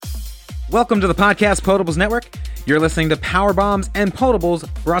Welcome to the Podcast Potables Network. You're listening to Power Bombs and Potables,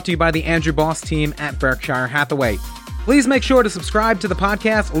 brought to you by the Andrew Boss team at Berkshire Hathaway. Please make sure to subscribe to the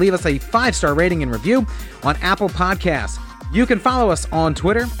podcast, leave us a 5-star rating and review on Apple Podcasts. You can follow us on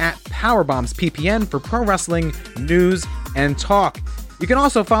Twitter at PowerBombsPPN for pro wrestling news and talk. You can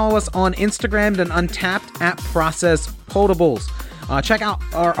also follow us on Instagram and Untapped at Process Potables. Check out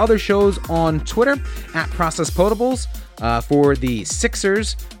our other shows on Twitter at Process Potables for the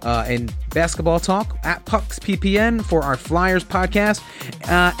Sixers and basketball talk, at Pucks PPN for our Flyers podcast,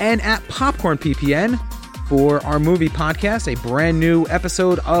 and at Popcorn PPN for our movie podcast. A brand new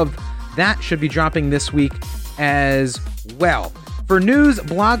episode of that should be dropping this week as well. For news,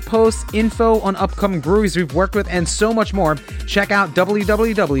 blog posts, info on upcoming breweries we've worked with, and so much more, check out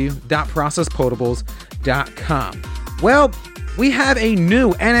www.processpotables.com. Well, we have a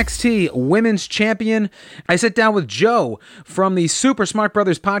new NXT Women's Champion. I sit down with Joe from the Super Smart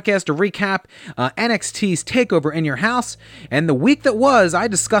Brothers podcast to recap NXT's TakeOver in Your House. And the week that was, I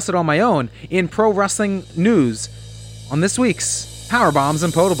discuss it on my own in pro wrestling news on this week's Power Bombs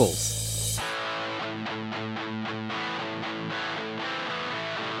and Potables.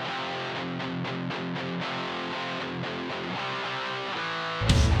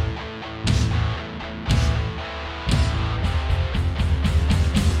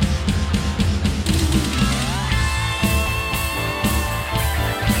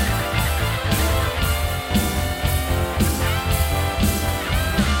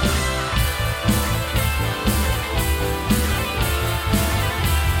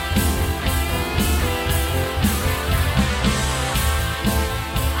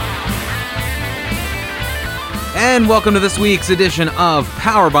 And welcome to this week's edition of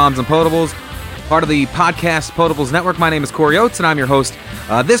Power Bombs and Potables, part of the Podcast Potables Network. My name is Corey Oates, and I'm your host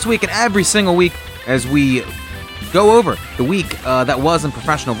this week and every single week as we go over the week that was in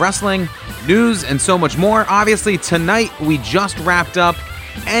professional wrestling, news, and so much more. Obviously, tonight we just wrapped up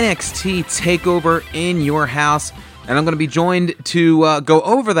NXT TakeOver in Your House, and I'm going to be joined to go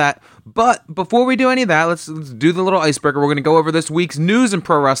over that. But before we do any of that, let's do the little icebreaker. We're going to go over this week's news in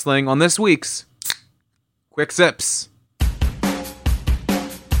pro wrestling on this week's Quick Sips.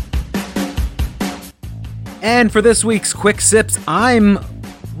 And for this week's Quick Sips, I'm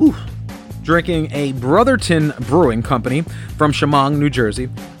drinking a Brotherton Brewing Company from Chemung, New Jersey.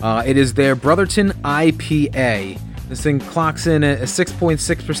 It is their Brotherton IPA. This thing clocks in at a 6.6%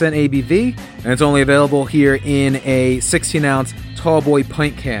 ABV, and it's only available here in a 16-ounce Tallboy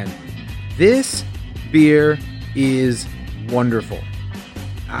pint can. This beer is wonderful.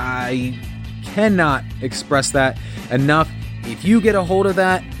 I cannot express that enough. If you get a hold of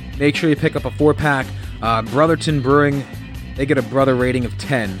that, make sure you pick up a 4-pack. Brotherton Brewing, they get a brother rating of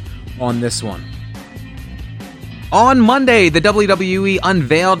 10 on this one. On Monday, the WWE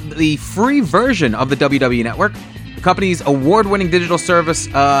unveiled the free version of the WWE Network, the company's award-winning digital service,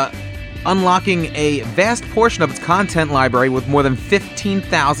 unlocking a vast portion of its content library with more than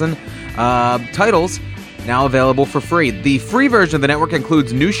 15,000 titles now available for free. The free version of the network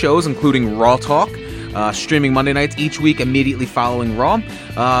includes new shows, including Raw Talk, streaming Monday nights each week immediately following Raw,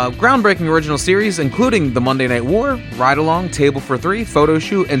 groundbreaking original series, including The Monday Night War, Ride Along, Table for Three, Photo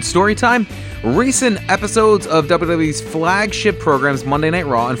Shoot, and Storytime, recent episodes of WWE's flagship programs Monday Night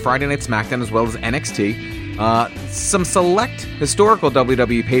Raw and Friday Night SmackDown, as well as NXT, some select historical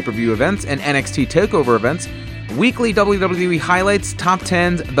WWE pay-per-view events and NXT TakeOver events, weekly WWE highlights, top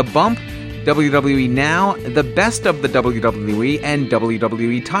 10s, The Bump, WWE Now, the best of the WWE, and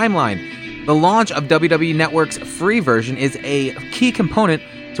WWE Timeline. The launch of WWE Network's free version is a key component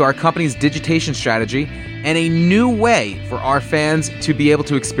to our company's digitation strategy and a new way for our fans to be able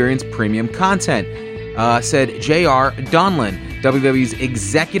to experience premium content, said J.R. Donlin, WWE's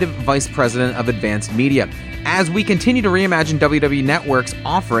Executive Vice President of Advanced Media. As we continue to reimagine WWE Network's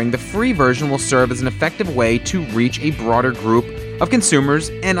offering, the free version will serve as an effective way to reach a broader group of consumers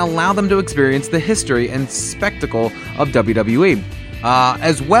and allow them to experience the history and spectacle of WWE.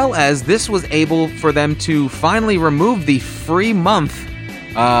 As well as this was able for them to finally remove the free month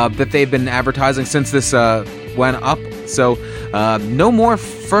that they've been advertising since this went up. So no more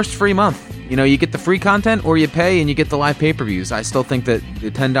first free month. You know, you get the free content or you pay and you get the live pay-per-views. I still think that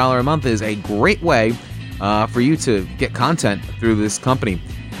the $10 a month is a great way for you to get content through this company.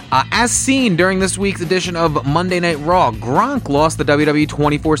 As seen during this week's edition of Monday Night Raw, Gronk lost the WWE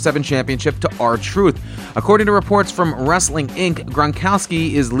 24/7 Championship to R-Truth. According to reports from Wrestling Inc.,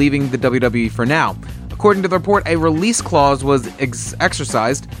 Gronkowski is leaving the WWE for now. According to the report, a release clause was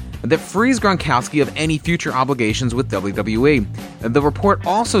exercised that frees Gronkowski of any future obligations with WWE. The report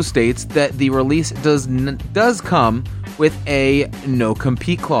also states that the release does come with a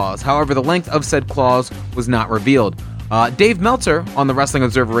no-compete clause. However, the length of said clause was not revealed. Dave Meltzer on the Wrestling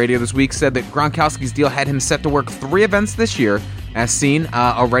Observer Radio this week said that Gronkowski's deal had him set to work 3 events this year, as seen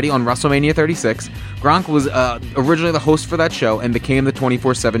already on WrestleMania 36. Gronk was originally the host for that show and became the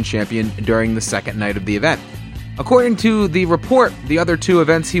 24/7 champion during the second night of the event. According to the report, the other 2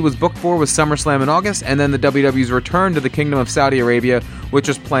 events he was booked for was SummerSlam in August and then the WWE's return to the Kingdom of Saudi Arabia, which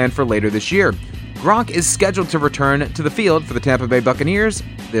was planned for later this year. Gronk is scheduled to return to the field for the Tampa Bay Buccaneers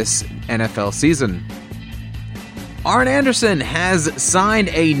this NFL season. Arn Anderson has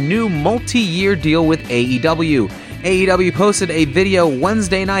signed a new multi-year deal with AEW. AEW posted a video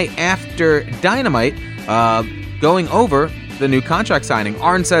Wednesday night after Dynamite going over the new contract signing.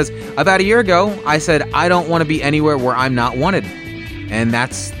 Arn says, "About a year ago, I said I don't want to be anywhere where I'm not wanted. And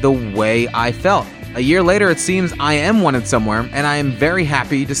that's the way I felt. A year later, it seems I am wanted somewhere, and I am very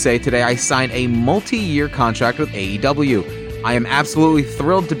happy to say today I signed a multi-year contract with AEW. I am absolutely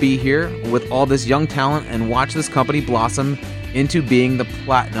thrilled to be here with all this young talent and watch this company blossom into being the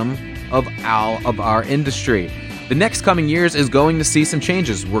platinum of our industry. The next coming years is going to see some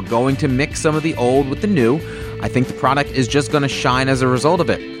changes. We're going to mix some of the old with the new. I think the product is just going to shine as a result of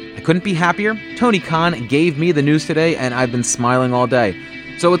it. I couldn't be happier. Tony Khan gave me the news today, and I've been smiling all day.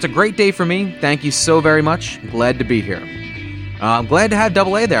 So it's a great day for me. Thank you so very much. Glad to be here." I'm glad to have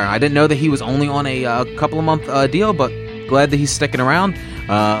Double A there. I didn't know that he was only on a couple of month deal, but glad that he's sticking around.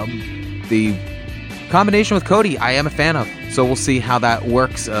 The combination with Cody, I am a fan of, so we'll see how that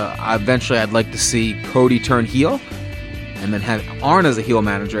works. Eventually, I'd like to see Cody turn heel, and then have Arn as a heel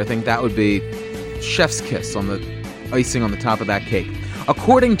manager. I think that would be chef's kiss on the icing on the top of that cake.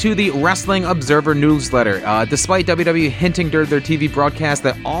 According to the Wrestling Observer newsletter, despite WWE hinting during their TV broadcast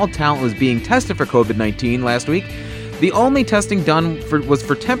that all talent was being tested for COVID-19 last week, the only testing done was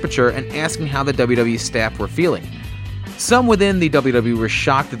for temperature and asking how the WWE staff were feeling. Some within the WWE were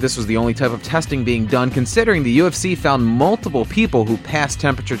shocked that this was the only type of testing being done, considering the UFC found multiple people who passed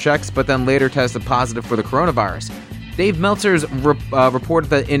temperature checks but then later tested positive for the coronavirus. Dave Meltzer's report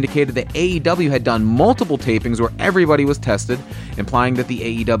that indicated that AEW had done multiple tapings where everybody was tested, implying that the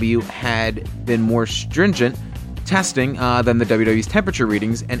AEW had been more stringent testing than the WWE's temperature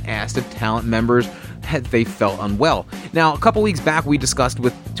readings, and asked if talent members they felt unwell. Now, a couple weeks back, we discussed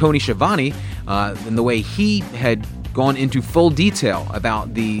with Tony Schiavone and the way he had gone into full detail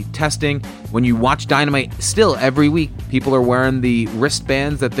about the testing. When you watch Dynamite, still every week, people are wearing the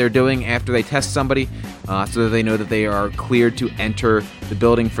wristbands that they're doing after they test somebody so that they know that they are cleared to enter the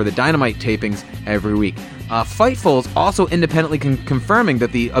building for the Dynamite tapings every week. Fightful is also independently confirming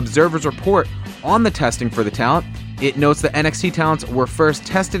that the Observer's report on the testing for the talent. It notes that NXT talents were first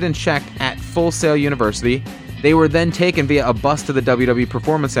tested and checked at Full Sail University. They were then taken via a bus to the WWE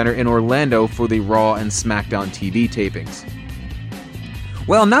Performance Center in Orlando for the Raw and SmackDown TV tapings.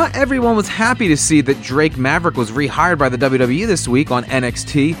 Well, not everyone was happy to see that Drake Maverick was rehired by the WWE this week on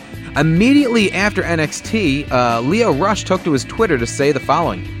NXT. Immediately after NXT, Leo Rush took to his Twitter to say the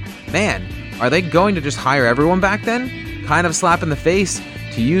following: "Man, are they going to just hire everyone back then? Kind of slap in the face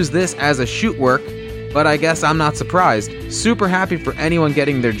to use this as a shoot work, but I guess I'm not surprised. Super happy for anyone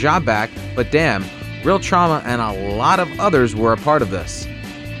getting their job back, but damn, Real Trauma and a lot of others were a part of this."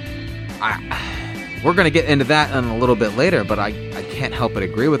 We're going to get into that in a little bit later, but I can't help but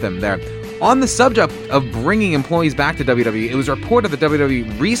agree with him there. On the subject of bringing employees back to WWE, it was reported that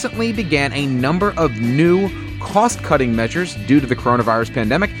WWE recently began a number of new cost-cutting measures due to the coronavirus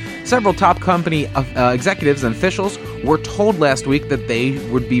pandemic. Several top company executives and officials were told last week that they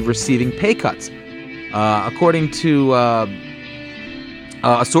would be receiving pay cuts. According to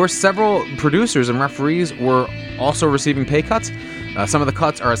a source, several producers and referees were also receiving pay cuts. Some of the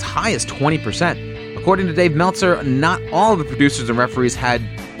cuts are as high as 20%. According to Dave Meltzer, not all of the producers and referees had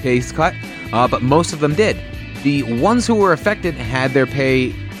pay cut, but most of them did. The ones who were affected had their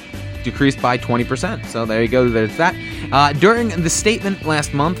pay decreased by 20%. So there you go, there's that. During the statement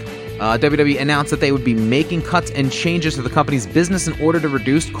last month, WWE announced that they would be making cuts and changes to the company's business in order to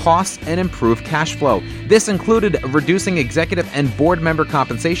reduce costs and improve cash flow. This included reducing executive and board member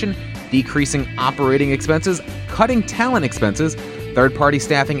compensation, decreasing operating expenses, cutting talent expenses, third-party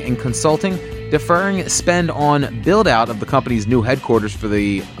staffing and consulting, deferring spend on build-out of the company's new headquarters for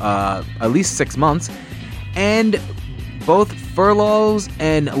the at least 6 months, and both furloughs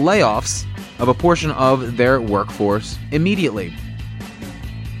and layoffs of a portion of their workforce immediately.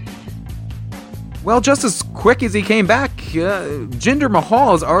 Well, just as quick as he came back, Jinder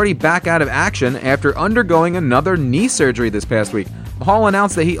Mahal is already back out of action after undergoing another knee surgery this past week. Mahal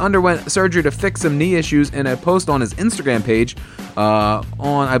announced that he underwent surgery to fix some knee issues in a post on his Instagram page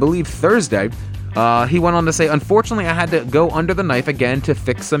on, I believe, Thursday. He went on to say, "Unfortunately, I had to go under the knife again to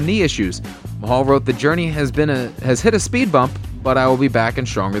fix some knee issues." Mahal wrote, "The journey has hit a speed bump, but I will be back and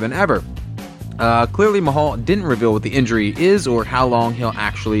stronger than ever." Clearly, Mahal didn't reveal what the injury is or how long he'll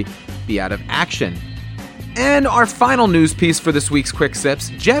actually be out of action. And our final news piece for this week's Quick Sips,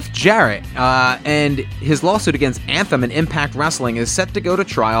 Jeff Jarrett and his lawsuit against Anthem and Impact Wrestling is set to go to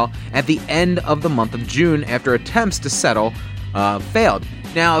trial at the end of the month of June after attempts to settle failed.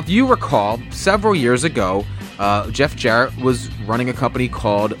 Now, if you recall, several years ago, Jeff Jarrett was running a company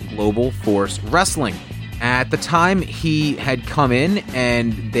called Global Force Wrestling. At the time, he had come in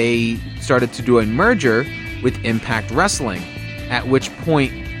and they started to do a merger with Impact Wrestling, at which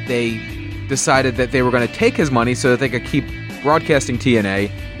point they decided that they were going to take his money so that they could keep broadcasting TNA,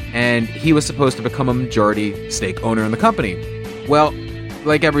 and he was supposed to become a majority stake owner in the company. Well,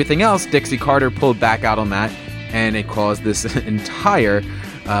 like everything else, Dixie Carter pulled back out on that, and it caused this entire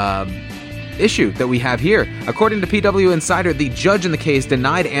issue that we have here. According to PW Insider, the judge in the case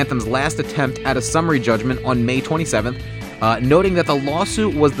denied Anthem's last attempt at a summary judgment on May 27th, noting that the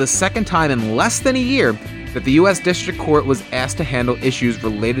lawsuit was the second time in less than a year that the U.S. District Court was asked to handle issues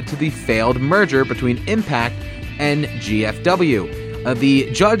related to the failed merger between Impact and GFW.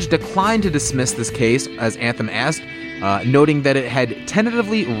 The judge declined to dismiss this case, as Anthem asked, noting that it had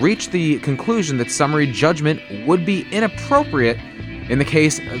tentatively reached the conclusion that summary judgment would be inappropriate. In the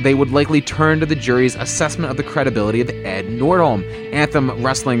case, they would likely turn to the jury's assessment of the credibility of Ed Nordholm, Anthem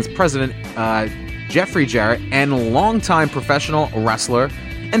Wrestling's president, Jeffrey Jarrett, and longtime professional wrestler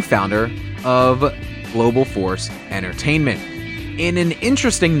and founder of Global Force Entertainment. In an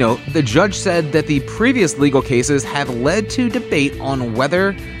interesting note, the judge said that the previous legal cases have led to debate on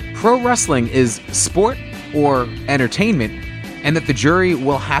whether pro wrestling is sport or entertainment, and that the jury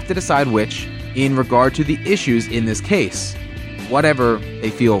will have to decide which in regard to the issues in this case, whatever they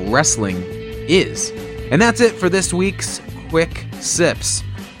feel wrestling is. And that's it for this week's Quick Sips.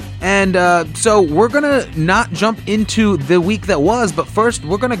 And so we're going to not jump into the week that was, but first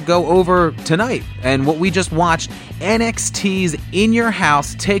we're going to go over tonight and what we just watched, NXT's In Your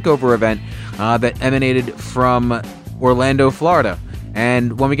House takeover event that emanated from Orlando, Florida.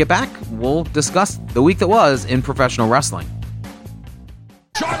 And when we get back, we'll discuss the week that was in professional wrestling.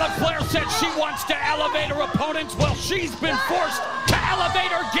 Charlotte Flair said she wants to elevate her opponents. Well, she's been forced to elevate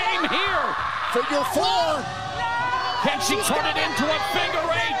her game here. Figure four. Can she turn it into a figure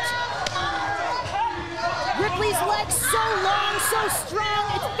eight? Ripley's legs so long, so strong,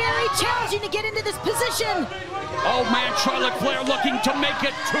 it's very challenging to get into this position. Oh man, Charlotte Flair looking to make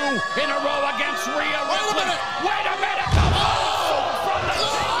it 2 in a row against Rhea Ripley. Wait a minute! From the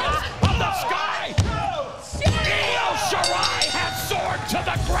genius of the sky! Io Shirai has soared to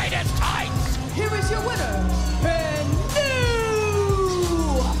the greatest heights! Here is your winner, and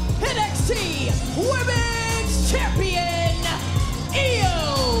new NXT Women's Champion,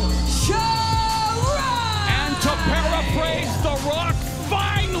 Io Shirai! And to paraphrase The Rock,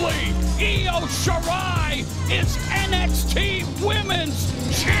 finally, Io Shirai is NXT Women's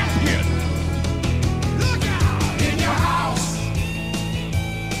Champion! Look out in your house.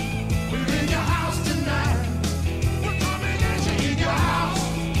 We're in your house tonight. We're coming at you in your house.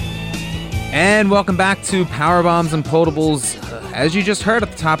 And welcome back to Power Bombs and Potables. As you just heard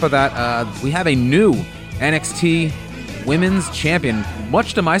at the top of that, we have a new NXT Women's Champion,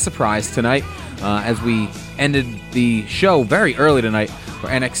 much to my surprise tonight, as we ended the show very early tonight for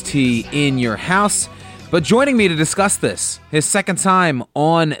NXT In Your House. But joining me to discuss this, his second time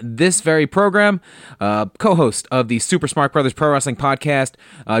on this very program, co-host of the Super Smart Brothers Pro Wrestling Podcast,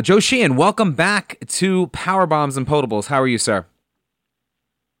 Joe Sheehan. Welcome back to Power Bombs and Potables. How are you, sir?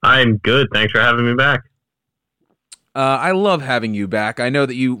 I'm good. Thanks for having me back. I love having you back. I know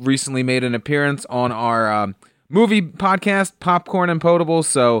that you recently made an appearance on our movie podcast, Popcorn and Potables,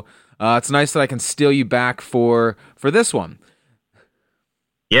 so it's nice that I can steal you back for this one.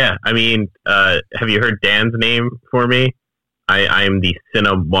 Yeah, I mean, have you heard Dan's name for me? I am the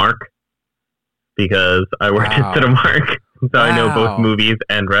Cinemark, because I work at Cinemark, so I know both movies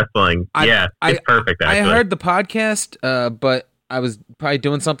and wrestling. It's perfect, actually. I heard the podcast, but I was probably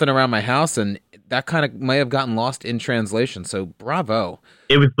doing something around my house, and that kind of might have gotten lost in translation, so bravo.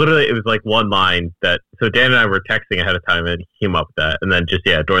 It was like one line so Dan and I were texting ahead of time, and he came up with that, and then just,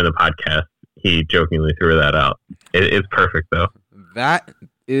 during the podcast, he jokingly threw that out. It's perfect, though. That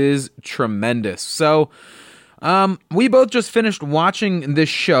is tremendous. So, we both just finished watching this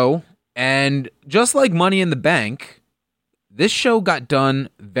show, and just like Money in the Bank, this show got done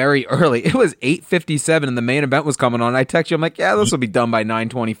very early. It was 8:57 and the main event was coming on. I text you, I'm like, yeah, this will be done by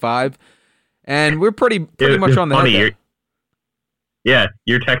 9:25. And we're pretty much on the head there. Yeah,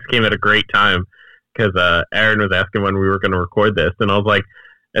 your text came at a great time. because Aaron was asking when we were going to record this, and I was like,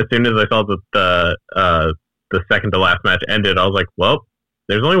 as soon as I saw that the second to last match ended, I was like, well,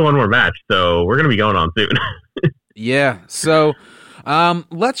 there's only one more match, so we're going to be going on soon. Yeah, so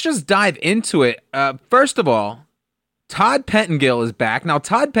let's just dive into it. First of all, Todd Pettengill is back. Now,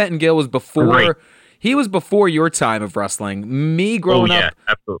 Todd Pettengill was before he was before your time of wrestling. Me growing up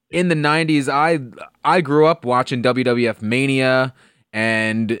absolutely. in the 90s, I grew up watching WWF Mania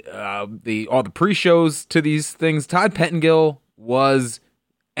and all the pre-shows to these things. Todd Pettengill was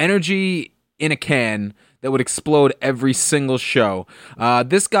energy in a can that would explode every single show.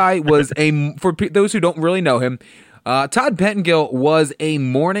 This guy was for those who don't really know him, Todd Pettengill was a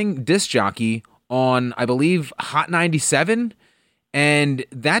morning disc jockey on, I believe, Hot 97. And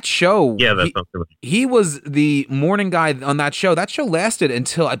that show, he was the morning guy on that show. That show lasted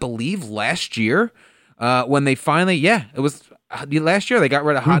until, I believe, last year when they finally, it was last year they got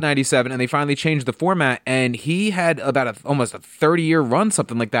rid of Hot 97 and they finally changed the format. And he had about almost a 30-year run,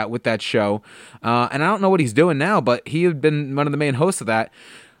 something like that, with that show. And I don't know what he's doing now, but he had been one of the main hosts of that.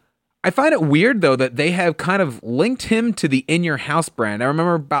 I find it weird, though, that they have kind of linked him to the In Your House brand. I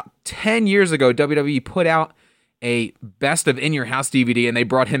remember about 10 years ago, WWE put out a Best of In Your House DVD, and they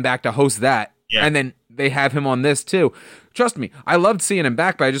brought him back to host that. Yeah. And then they have him on this, too. Trust me, I loved seeing him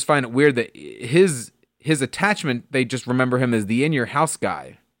back, but I just find it weird that his attachment, they just remember him as the In Your House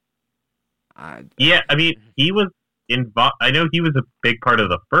guy. I mean, he was involved. I know he was a big part of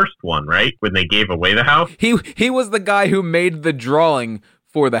the first one, right? When they gave away the house? He was the guy who made the drawing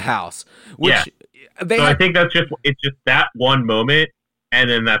for the house. Which I think that's just that one moment, and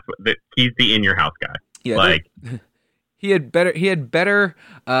then he's the In Your House guy. Yeah, he had better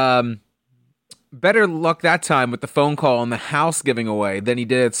luck that time with the phone call on the house giving away than he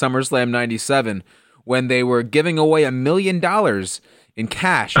did at SummerSlam 97 when they were giving away $1 million in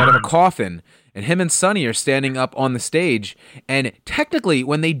cash out of a coffin, and him and Sonny are standing up on the stage. And technically,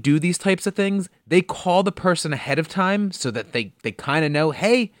 when they do these types of things, they call the person ahead of time so that they kind of know,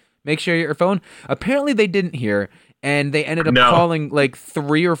 hey, make sure you get your phone. Apparently, they didn't hear. And they ended up calling like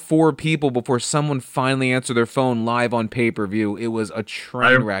 3 or 4 people before someone finally answered their phone live on pay-per-view. It was a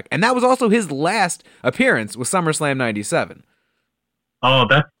train wreck. And that was also his last appearance with SummerSlam 97. Oh,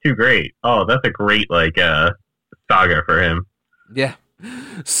 that's too great. Oh, that's a great saga for him. Yeah.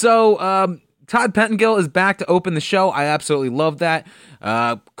 So, Todd Pettengill is back to open the show. I absolutely love that.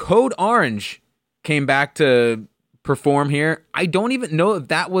 Code Orange came back to perform here. I don't even know if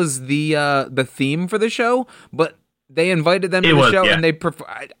that was the theme for the show, but they invited them to the show, and they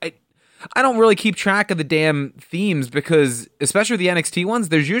I don't really keep track of the damn themes because, especially the NXT ones,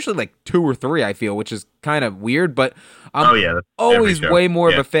 there's usually like 2 or 3, I feel, which is kind of weird, but I'm always way more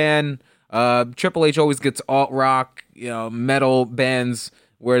of a fan. Triple H always gets alt-rock, metal bands,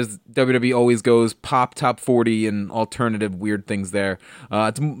 whereas WWE always goes pop, top 40, and alternative weird things there.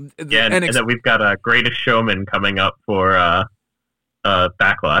 And then we've got a Greatest Showman coming up for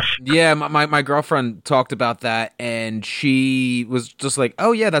Backlash. Yeah, my girlfriend talked about that, and she was just like,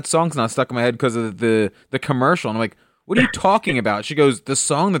 oh yeah, that song's not stuck in my head because of the commercial. And I'm like, what are you talking about? She goes, the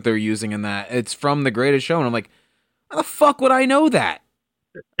song that they're using in that, it's from The Greatest Show. And I'm like, how the fuck would I know that?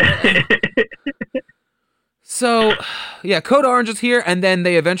 So, yeah, Code Orange is here, and then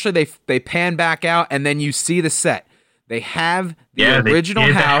they eventually they pan back out, and then you see the set. They have the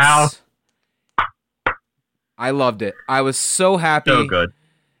original house. I loved it. I was so happy. So good.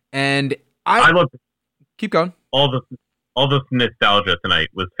 And I loved it. Keep going. All the nostalgia tonight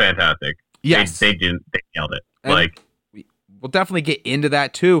was fantastic. Yes. They nailed it. And we'll definitely get into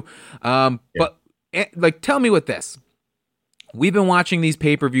that too. But tell me with this. We've been watching these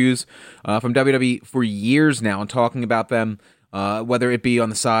pay-per-views from WWE for years now and talking about them, whether it be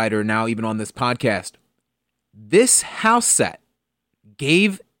on the side or now even on this podcast. This house set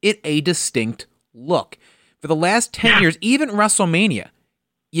gave it a distinct look. For the last 10 years, even WrestleMania,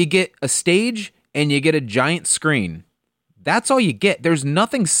 you get a stage and you get a giant screen. That's all you get. There's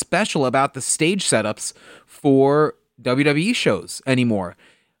nothing special about the stage setups for WWE shows anymore.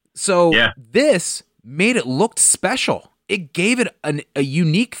 So this made it look special. It gave it a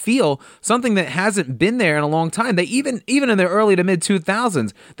unique feel, something that hasn't been there in a long time. They even in the early to mid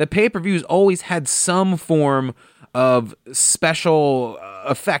 2000s, the pay-per-views always had some form of special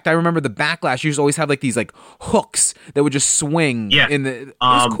effect. I remember the Backlash used to always have like these like hooks that would just swing in the. It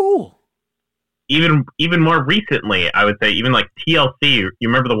was cool. Even more recently, I would say, even like TLC. You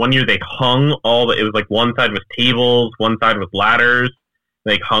remember the one year they hung it was like one side was tables, one side was ladders.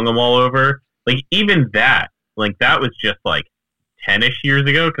 They hung them all over. Like even that, like that was just like 10-ish years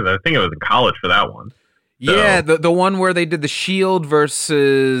ago because I think I was in college for that one. Yeah, the one where they did the Shield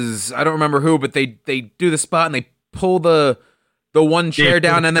versus I don't remember who, but they do the spot and they pull the one chair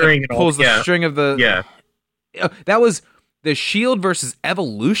down and then it pulls the string of the that was the Shield versus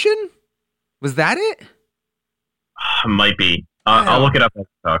Evolution? Was that it? Might be. I'll look it up as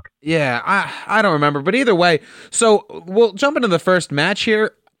we talk. Yeah, I don't remember, but either way, so we'll jump into the first match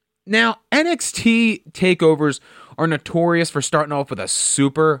here. Now, NXT takeovers are notorious for starting off with a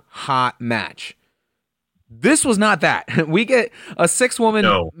super hot match. This was not that. We get a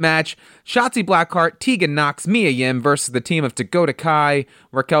 6-woman match. Shotzi Blackheart, Tegan Nox, Mia Yim versus the team of Dakota Kai,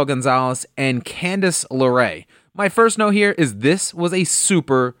 Raquel Gonzalez, and Candice LeRae. My first note here is this was a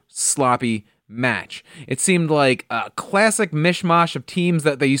super sloppy match. It seemed like a classic mishmash of teams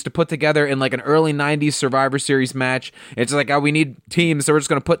that they used to put together in like an early 90s Survivor Series match. It's like, we need teams, so we're just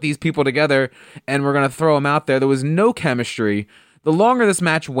going to put these people together and we're going to throw them out there. There was no chemistry. The longer this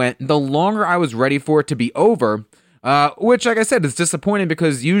match went, the longer I was ready for it to be over, which, like I said, is disappointing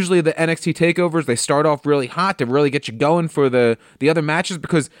because usually the NXT takeovers, they start off really hot to really get you going for the other matches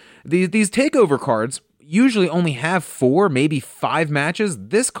because these takeover cards usually only have 4, maybe 5 matches.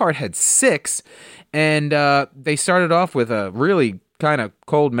 This card had 6, and they started off with a really kind of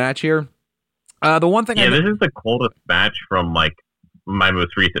cold match here. The one thing, this is the coldest match from like my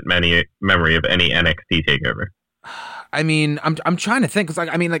most recent memory of any NXT takeover. I mean, I'm trying to think. It's like,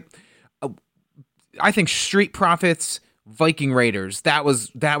 I mean, like, I think Street Profits, Viking Raiders. That was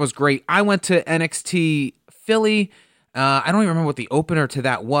great. I went to NXT Philly. I don't even remember what the opener to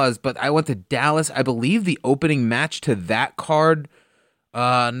that was, but I went to Dallas. I believe the opening match to that card,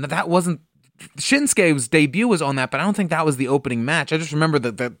 that wasn't Shinsuke's debut was on that, but I don't think that was the opening match. I just remember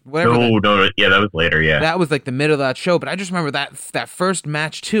that whatever. No, yeah, that was later. Yeah, that was like the middle of that show. But I just remember that first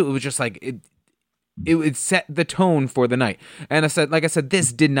match too. It was just like it set the tone for the night. And like I said,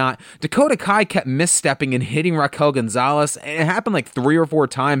 this did not. Dakota Kai kept misstepping and hitting Raquel Gonzalez. And it happened like 3 or 4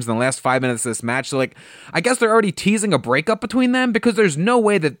 times in the last 5 minutes of this match. So like, I guess they're already teasing a breakup between them because there's no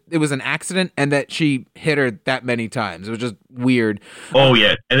way that it was an accident and that she hit her that many times. It was just weird. Oh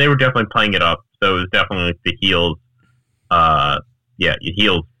yeah, and they were definitely playing it up. So it was definitely like the heels.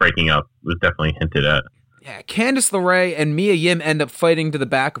 Heels breaking up was definitely hinted at. Yeah, Candice LeRae and Mia Yim end up fighting to the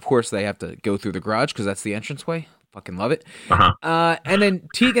back. Of course, they have to go through the garage because that's the entranceway. Fucking love it. And then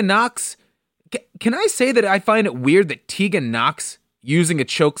Tegan Nox. Can I say that I find it weird that Tegan Nox using a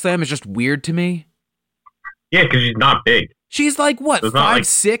chokeslam is just weird to me? Yeah, because she's not big. She's like, what,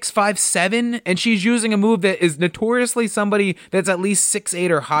 5'6", 5'7", and she's using a move that is notoriously somebody that's at least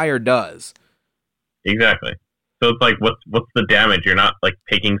 6'8" or higher does. Exactly. So it's like, what's the damage? You're not like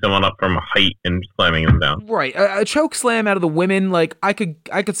taking someone up from a height and slamming them down. Right. A choke slam out of the women, like I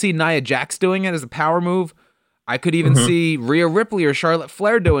could see Nia Jax doing it as a power move. I could even see Rhea Ripley or Charlotte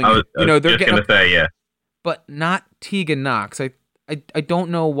Flair doing it. They're just gonna say, yeah. But not Tegan Nox. I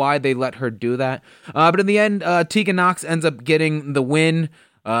don't know why they let her do that. But in the end, Tegan Nox ends up getting the win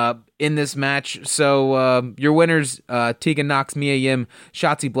in this match. So your winners, Tegan Nox, Mia Yim,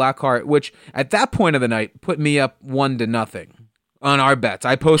 Shotzi Blackheart, which at that point of the night put me up 1-0 on our bets.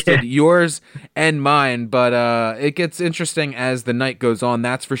 I posted yours and mine, but it gets interesting as the night goes on,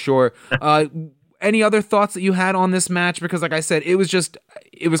 that's for sure. Any other thoughts that you had on this match? Because like I said, it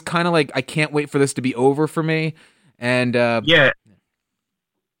was kind of like, I can't wait for this to be over for me. And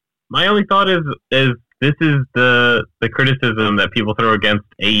my only thought is this is the criticism that people throw against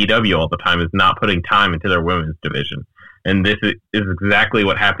AEW all the time, is not putting time into their women's division. And this is exactly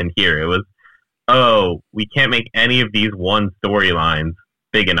what happened here. It was, we can't make any of these one storylines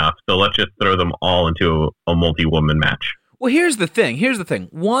big enough, so let's just throw them all into a multi-woman match. Well, here's the thing.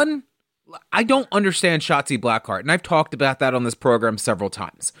 One, I don't understand Shotzi Blackheart, and I've talked about that on this program several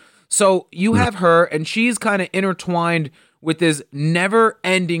times. So you have her, and she's kind of intertwined with this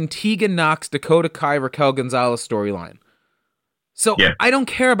never-ending Tegan Nox, Dakota Kai, Raquel Gonzalez storyline. So I don't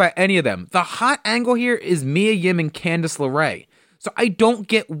care about any of them. The hot angle here is Mia Yim and Candice LeRae. So I don't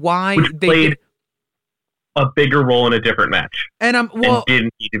get why they played a bigger role in a different match. And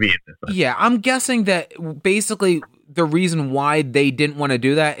didn't need to be in this match. Yeah, I'm guessing that basically the reason why they didn't want to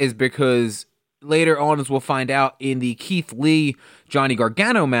do that is because later on, as we'll find out in the Keith Lee, Johnny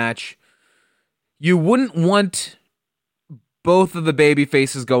Gargano match, you wouldn't want both of the baby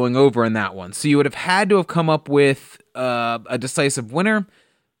faces going over in that one. So you would have had to have come up with a decisive winner.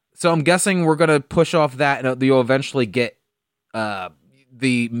 So I'm guessing we're going to push off that and you'll eventually get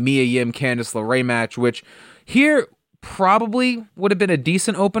the Mia Yim, Candice LeRae match, which here probably would have been a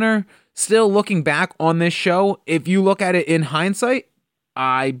decent opener. Still, looking back on this show, if you look at it in hindsight,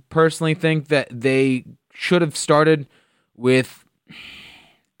 I personally think that they should have started with,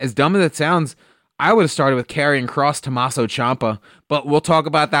 as dumb as it sounds, I would have started with Karrion Kross, Tommaso Ciampa, but we'll talk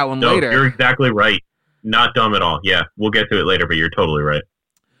about that one No, later. you're exactly right. Not dumb at all. Yeah, we'll get to it later, but you're totally right.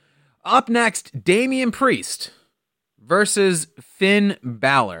 Up next, Damian Priest versus Finn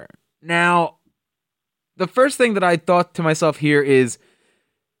Balor. Now, the first thing that I thought to myself here is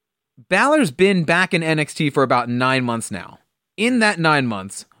Balor's been back in NXT for about 9 months now. In that 9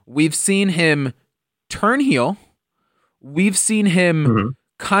 months, we've seen him turn heel. We've seen him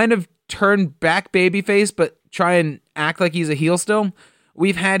kind of turn back babyface, but try and act like he's a heel still.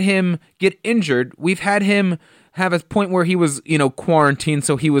 We've had him get injured. We've had him have a point where he was, quarantined,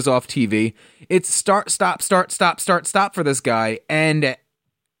 so he was off TV. It's start, stop for this guy. And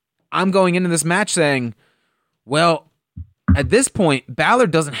I'm going into this match saying, well, at this point, Balor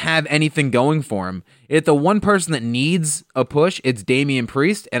doesn't have anything going for him. If the one person that needs a push, it's Damian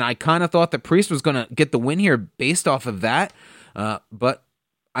Priest, and I kind of thought that Priest was going to get the win here based off of that, but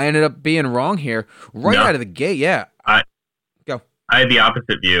I ended up being wrong here. Out of the gate, yeah. Go. I had the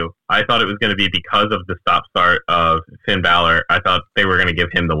opposite view. I thought it was going to be because of the stop-start of Finn Balor. I thought they were going to give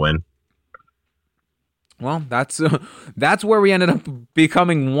him the win. Well, that's where we ended up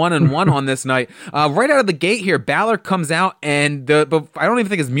becoming 1-1 on this night. Right out of the gate here, Balor comes out, and but I don't even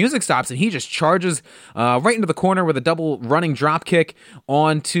think his music stops, and he just charges right into the corner with a double running drop kick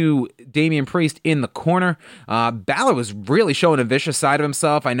onto Damian Priest in the corner. Balor was really showing a vicious side of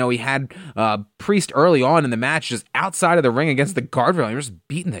himself. I know he had Priest early on in the match just outside of the ring against the guardrail. He was just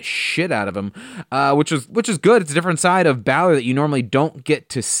beating the shit out of him, which is good. It's a different side of Balor that you normally don't get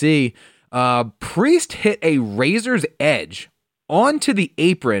to see. Priest hit a razor's edge onto the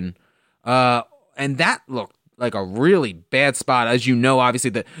apron, and that looked like a really bad spot. As you know, obviously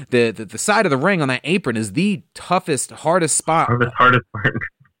the side of the ring on that apron is the toughest, hardest spot. Hardest part.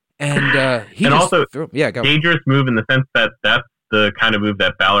 And he and just also threw, go. Dangerous move in the sense that that's the kind of move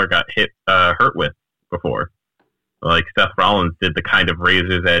that Balor got hurt with before. Like Seth Rollins did the kind of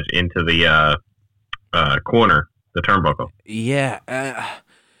razor's edge into the corner, the turnbuckle. Yeah.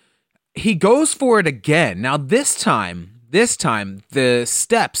 He goes for it again. Now this time the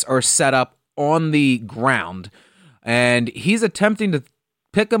steps are set up on the ground, and he's attempting to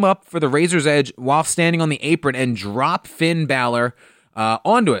pick him up for the razor's edge while standing on the apron and drop Finn Balor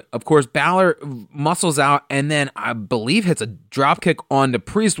onto it. Of course, Balor muscles out and then I believe hits a drop kick onto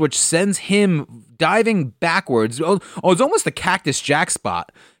Priest, which sends him diving backwards. Oh, it's almost the Cactus Jack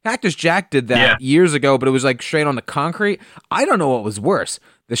spot. Cactus Jack did that years ago, but it was like straight on the concrete. I don't know what was worse,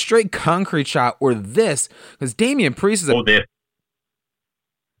 the straight concrete shot or this, because Damian Priest is this.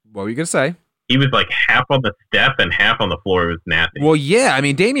 What were you going to say? He was like half on the step and half on the floor. It was nasty. Well, yeah. I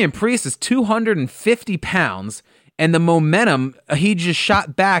mean, Damian Priest is 250 pounds, and the momentum, he just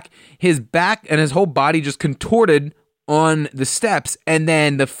shot back. His back and his whole body just contorted on the steps, and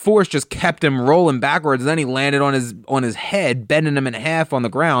then the force just kept him rolling backwards. And then he landed on his head, bending him in half on the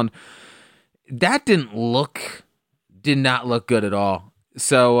ground. That did not look good at all.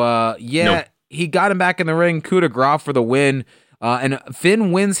 So, Nope. He got him back in the ring. Coup de grace for the win. And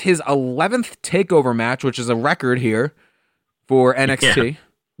Finn wins his 11th TakeOver match, which is a record here for NXT.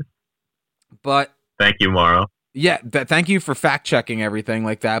 Yeah. But thank you, Morrow. Yeah, thank you for fact checking everything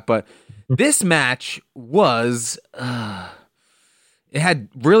like that. But this match was, it had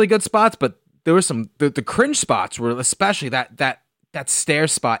really good spots, but there were some the cringe spots were especially that stair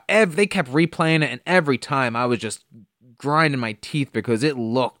spot. They kept replaying it, and every time I was just grinding my teeth because it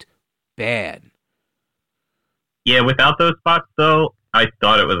looked bad. Yeah, without those spots, though, I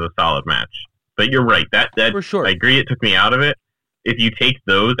thought it was a solid match. But you're right. That for sure. I agree. It took me out of it. If you take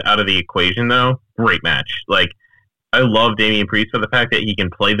those out of the equation, though, great match. Like, I love Damian Priest for the fact that he can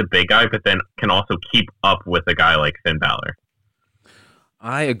play the big guy, but then can also keep up with a guy like Finn Balor.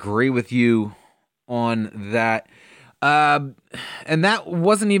 I agree with you on that. And that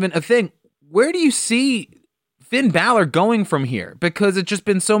wasn't even a thing. Where do you see Finn Balor going from here? Because it's just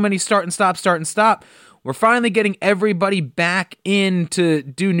been so many start and stop. We're finally getting everybody back in to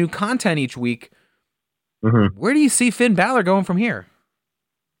do new content each week. Mm-hmm. Where do you see Finn Balor going from here?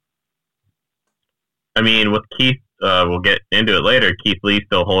 I mean, with Keith, we'll get into it later. Keith Lee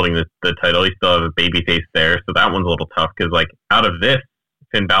still holding the title. He still has a babyface there, so that one's a little tough because, like, out of this,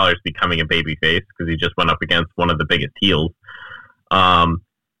 Finn Balor's becoming a babyface because he just went up against one of the biggest heels. I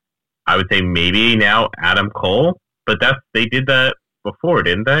would say maybe now Adam Cole, but they did that before,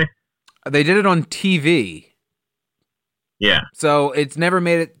 didn't they? They did it on TV. Yeah. So it's never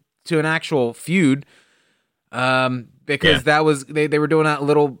made it to an actual feud. Because that was they were doing that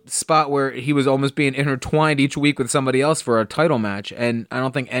little spot where he was almost being intertwined each week with somebody else for a title match, and I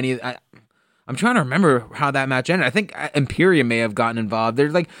don't think I'm trying to remember how that match ended. I think Imperium may have gotten involved.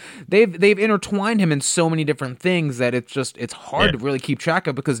 There's like they've intertwined him in so many different things that it's hard to really keep track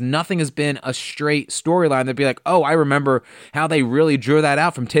of, because nothing has been a straight storyline that'd be like, oh, I remember how they really drew that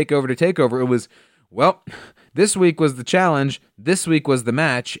out from takeover to takeover. It was, well, this week was the challenge, this week was the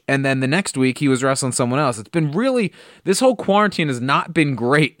match, and then the next week he was wrestling someone else. It's been really, this whole quarantine has not been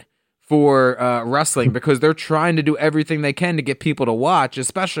great for wrestling, because they're trying to do everything they can to get people to watch,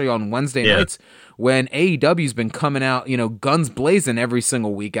 especially on Wednesday nights when AEW's been coming out, guns blazing every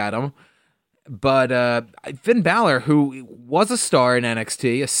single week at them. But Finn Balor, who was a star in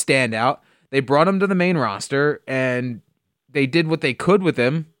NXT, a standout, they brought him to the main roster, and they did what they could with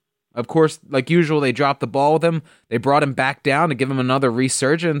him. Of course, like usual, they dropped the ball with him. They brought him back down to give him another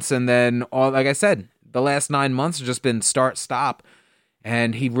resurgence, and then, like I said, the last 9 months have just been start-stop.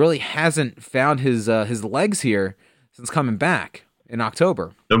 And he really hasn't found his legs here since coming back in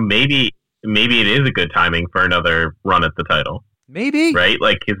October. So maybe it is a good timing for another run at the title. Maybe, right?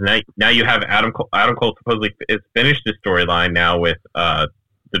 Like, his now you have Adam Cole. Adam Cole supposedly is finished his storyline now with the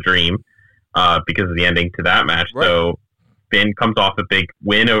Dream because of the ending to that match. Right. So Finn comes off a big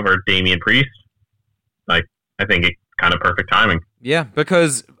win over Damian Priest. Like, I think it's kind of perfect timing. Yeah,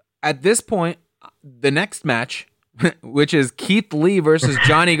 because at this point, the next match, which is Keith Lee versus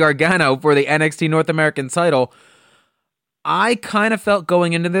Johnny Gargano for the NXT North American title, I kind of felt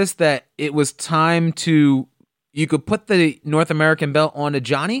going into this that it was time to, you could put the North American belt onto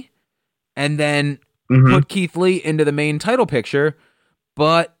Johnny and then put Keith Lee into the main title picture,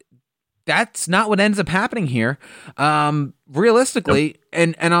 but that's not what ends up happening here. Realistically,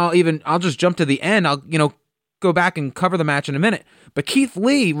 and I'll just jump to the end. I'll go back and cover the match in a minute, but Keith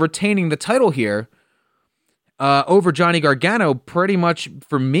Lee retaining the title here over Johnny Gargano pretty much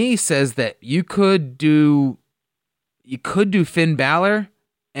for me says that you could do Finn Balor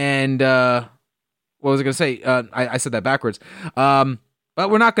and what was I going to say? I said that backwards. But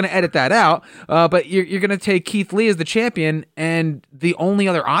we're not going to edit that out. But you're going to take Keith Lee as the champion, and the only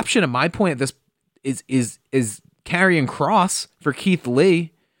other option at my point at this is Karrion Kross for Keith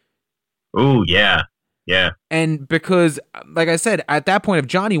Lee. Oh yeah. Yeah. And because, like I said, at that point, if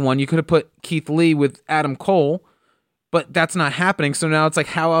Johnny won, you could have put Keith Lee with Adam Cole, but that's not happening. So now it's like,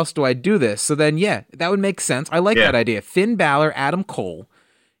 how else do I do this? So then, yeah, that would make sense. I like that idea. Finn Balor, Adam Cole,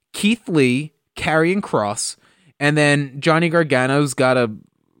 Keith Lee, Karrion Kross, and then Johnny Gargano's got to,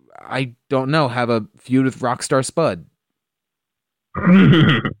 I don't know, have a feud with Rockstar Spud.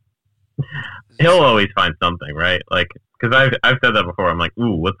 He'll always find something, right? Like, because I've said that before. I'm like,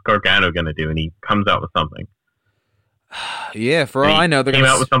 ooh, what's Gargano going to do? And he comes out with something. Yeah, for all I know, they're came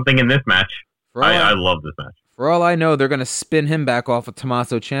out with something in this match. I love this match. For all I know, they're going to spin him back off of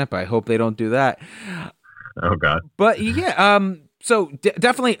Tommaso Ciampa. I hope they don't do that. Oh, God. But, yeah, so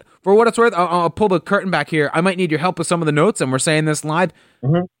definitely, for what it's worth, I'll pull the curtain back here. I might need your help with some of the notes, and we're saying this live.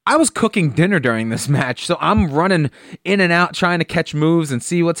 I was cooking dinner during this match, so I'm running in and out trying to catch moves and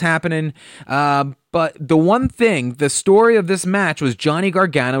see what's happening. But the one thing, the story of this match was Johnny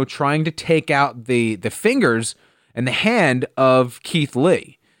Gargano trying to take out the fingers and the hand of Keith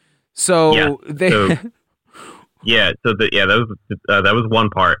Lee. So that was one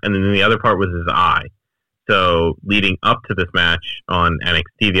part, and then the other part was his eye. So leading up to this match on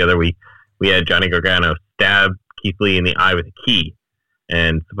NXT the other week, we had Johnny Gargano stab Keith Lee in the eye with a key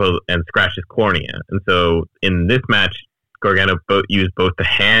and scratch his cornea. And so in this match, Gargano used both the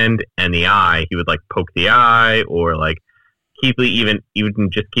hand and the eye. He would like poke the eye, or like Keith Lee, even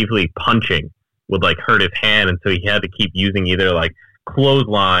just Keith Lee punching would like hurt his hand, and so he had to keep using either like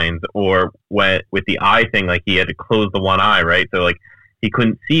clotheslines or with the eye thing, like he had to close the one eye, right? So like he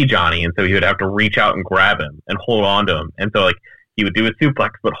couldn't see Johnny, and so he would have to reach out and grab him and hold on to him. And so like he would do a suplex,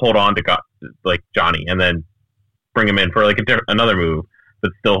 but hold on to Johnny, and then bring him in for like another move,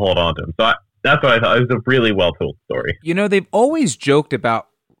 but still hold on to him. So that's what I thought. It was a really well told story. They've always joked about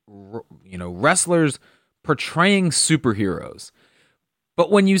wrestlers portraying superheroes,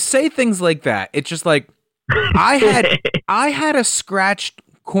 but when you say things like that, it's just like I had a scratched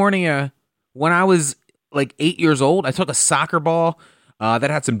cornea when I was like 8 years old. I took a soccer ball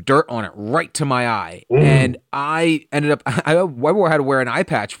that had some dirt on it right to my eye. Ooh. And I ended up, I had to wear an eye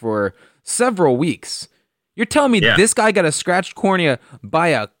patch for several weeks. You're telling me this guy got a scratched cornea by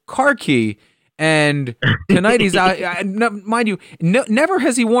a car key, and tonight he's out, mind you, never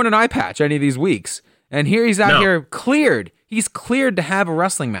has he worn an eye patch any of these weeks. And here he's out here cleared. He's cleared to have a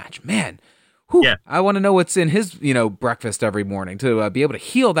wrestling match. Man, I want to know what's in his, breakfast every morning to be able to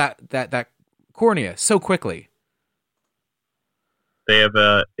heal that cornea so quickly. They have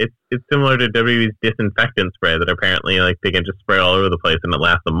it's similar to WWE's disinfectant spray that apparently like they can just spray all over the place and it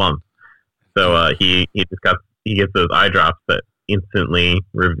lasts a month. So he gets those eye drops that instantly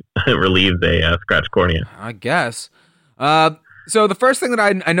relieves a scratched cornea. I guess. So the first thing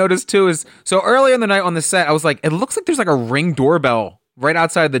that I noticed too is, so earlier in the night on the set, I was like, it looks like there's like a Ring doorbell right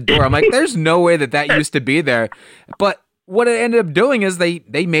outside the door. I'm like, there's no way that used to be there. But what it ended up doing is they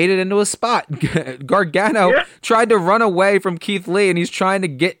made it into a spot. Gargano tried to run away from Keith Lee, and he's trying to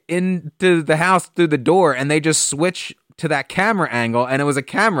get into the house through the door, and they just switch to that camera angle, and it was a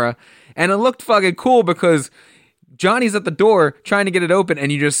camera, and it looked fucking cool because Johnny's at the door trying to get it open,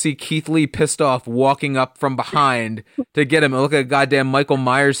 and you just see Keith Lee pissed off walking up from behind to get him. It looked like a goddamn Michael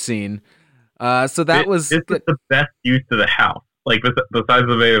Myers scene. So that was the best use of the house. Like besides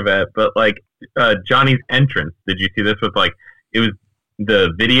the main event, but like Johnny's entrance. Did you see this? With like it was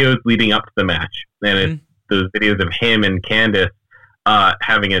the videos leading up to the match, and it's those videos of him and Candice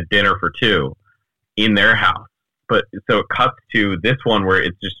having a dinner for two in their house. But so it cuts to this one where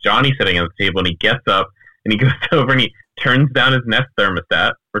it's just Johnny sitting on the table, and he gets up and he goes over and he turns down his Nest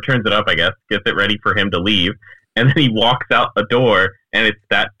thermostat, or turns it up, I guess, gets it ready for him to leave, and then he walks out a door. And it's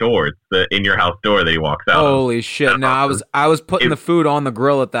that door. It's the in your house door that he walks out. Holy shit! No, I was putting the food on the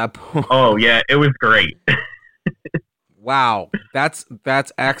grill at that point. Oh yeah, it was great. Wow, that's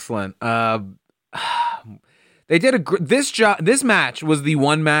excellent. They did this match was the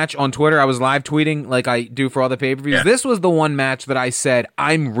one match on Twitter. I was live tweeting like I do for all the pay-per-views. Yeah. This was the one match that I said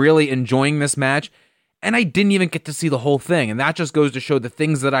I'm really enjoying this match, and I didn't even get to see the whole thing. And that just goes to show the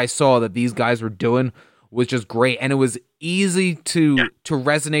things that I saw that these guys were doing was just great, and it was easy to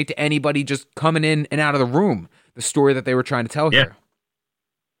resonate to anybody just coming in and out of the room, the story that they were trying to tell here.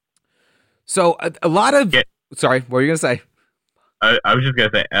 So a lot of sorry, what were you gonna say? I was just gonna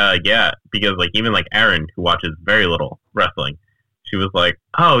say because like even like Erin, who watches very little wrestling, she was like,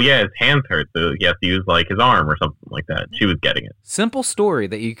 oh yeah, his hands hurt, so he has to use like his arm or something like that. She was getting it. Simple story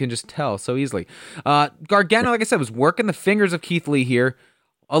that you can just tell so easily. Gargano, like I said, was working the fingers of Keith Lee here.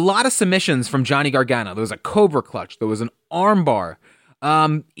 A lot of submissions from Johnny Gargano. There was a Cobra Clutch. There was an armbar.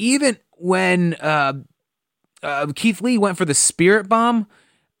 Even when Keith Lee went for the Spirit Bomb,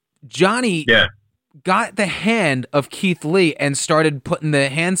 Johnny got the hand of Keith Lee and started putting the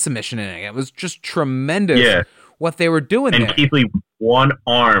hand submission in it. It was just tremendous what they were doing there. And Keith Lee,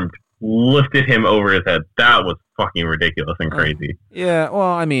 one-armed, lifted him over his head. That was fucking ridiculous and crazy. Yeah, well,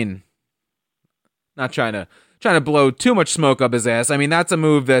 I mean, not trying to blow too much smoke up his ass. I mean, that's a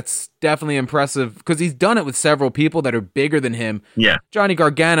move that's definitely impressive because he's done it with several people that are bigger than him. Yeah. Johnny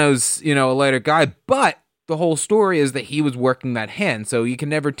Gargano's, a lighter guy, but the whole story is that he was working that hand, so you can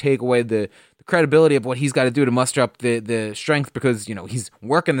never take away the credibility of what he's got to do to muster up the strength because, he's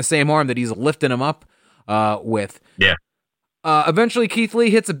working the same arm that he's lifting him up with. Yeah. Eventually, Keith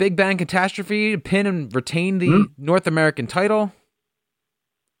Lee hits a Big Bang Catastrophe to pin and retain the North American title.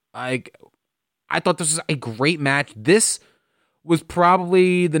 I thought this was a great match. This was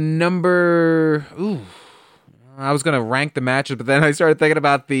probably the number... I was going to rank the matches, but then I started thinking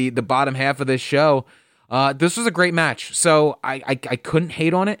about the bottom half of this show. This was a great match, so I couldn't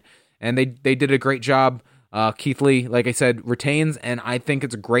hate on it, and they did a great job. Keith Lee, like I said, retains, and I think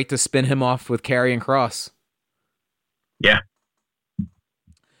it's great to spin him off with Karrion Kross. Yeah.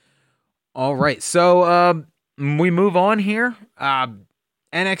 All right, so we move on here.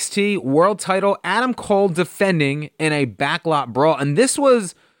 NXT World Title, Adam Cole defending in a backlot brawl, and this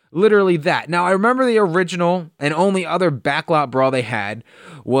was literally that. Now, I remember the original and only other backlot brawl they had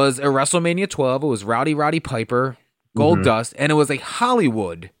was at WrestleMania 12. It was Roddy Piper, Goldust, and it was a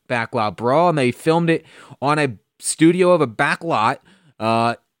Hollywood backlot brawl, and they filmed it on a studio of a backlot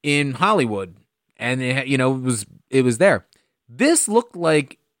in Hollywood, and it was there. This looked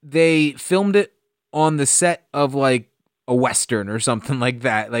like they filmed it on the set of like a Western or something like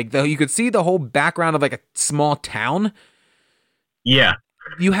that. Like you could see the whole background of like a small town. Yeah.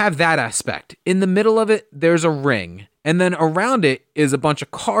 You have that aspect. In the middle of it, there's a ring. And then around it is a bunch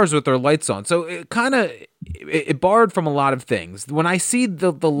of cars with their lights on. So it kind of, it borrowed from a lot of things. When I see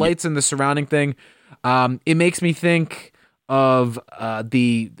the lights and the surrounding thing, it makes me think of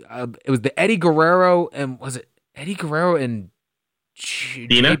it was the Eddie Guerrero and was it Eddie Guerrero and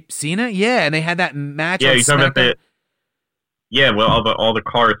Cena? Yeah. And they had that match. Yeah, you're talking about the... Yeah, well, all the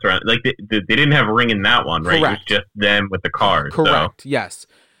cars around, like they didn't have a ring in that one, right? Correct. It was just them with the cars. Correct. So. Yes.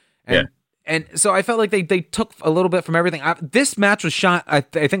 And so I felt like they took a little bit from everything. This match was shot, I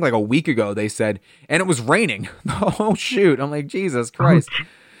think, like a week ago. They said, and it was raining. Oh shoot! I'm like, Jesus Christ.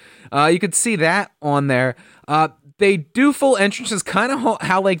 You could see that on there. They do full entrances, kind of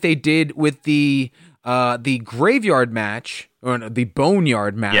how like they did with the graveyard match or the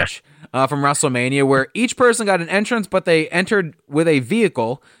boneyard match. Yeah. From WrestleMania, where each person got an entrance, but they entered with a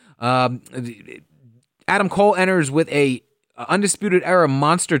vehicle. Adam Cole enters with a Undisputed Era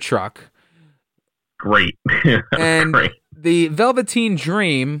monster truck. Great. And Great. the Velveteen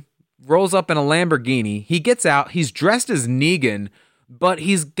Dream rolls up in a Lamborghini. He gets out. He's dressed as Negan, but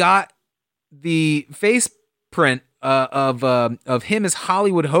he's got the face print of him as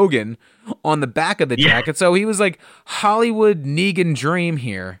Hollywood Hogan on the back of the jacket. So he was like Hollywood Negan Dream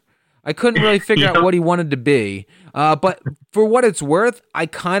here. I couldn't really figure out what he wanted to be. But for what it's worth,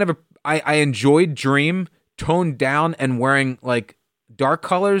 I enjoyed Dream toned down and wearing like dark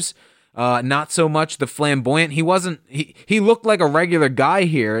colors. Not so much the flamboyant. He looked like a regular guy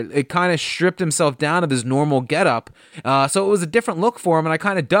here. It kind of stripped himself down of his normal getup. So it was a different look for him, and I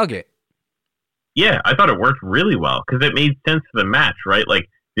kind of dug it. Yeah, I thought it worked really well because it made sense for the match, right? Like,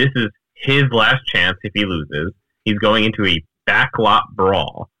 this is his last chance if he loses. He's going into a backlot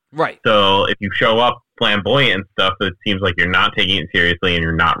brawl. Right. So if you show up flamboyant and stuff, it seems like you're not taking it seriously and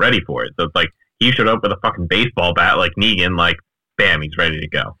you're not ready for it. So it's like he showed up with a fucking baseball bat like Negan, like, bam, he's ready to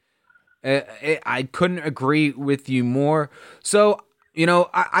go. I couldn't agree with you more. So, you know,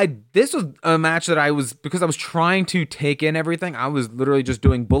 this was a match that because I was trying to take in everything, I was literally just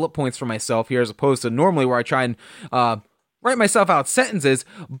doing bullet points for myself here as opposed to normally where I try and write myself out sentences.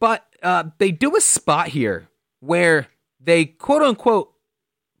 But they do a spot here where they quote unquote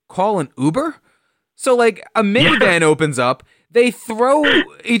call an Uber. So like a minivan opens up, they throw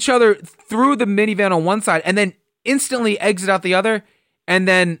each other through the minivan on one side and then instantly exit out the other. And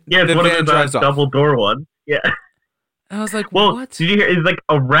then the van drives off. Double door one. Yeah. I was like, well, what? Did you hear? It's like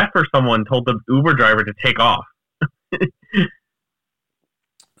a ref or someone told the Uber driver to take off.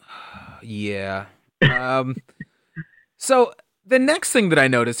 Yeah. So the next thing that I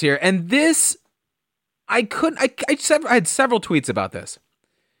noticed here, and this, I had several tweets about this.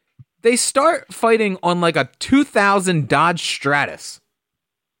 They start fighting on like a 2000 Dodge Stratus.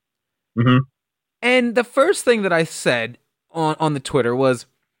 Mm-hmm. And the first thing that I said on the Twitter was,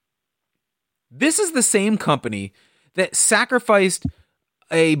 this is the same company that sacrificed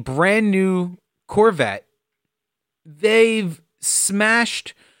a brand new Corvette. They've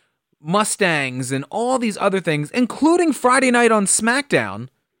smashed Mustangs and all these other things, including Friday Night on SmackDown,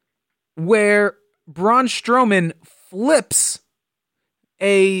 where Braun Strowman flips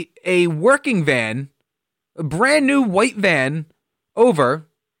a working van, a brand new white van, over,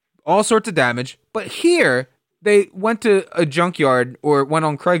 all sorts of damage. But here, they went to a junkyard or went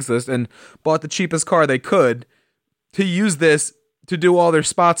on Craigslist and bought the cheapest car they could to use this to do all their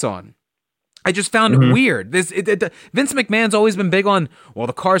spots on. I just found it weird. Vince McMahon's always been big on, well,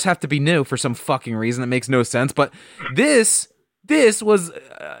 the cars have to be new for some fucking reason that makes no sense. But this was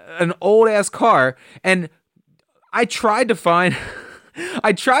an old ass car, and I tried to find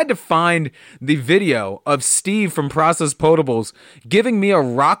the video of Steve from Process Potables giving me a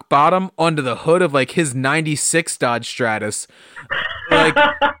rock bottom onto the hood of like his 96 Dodge Stratus, like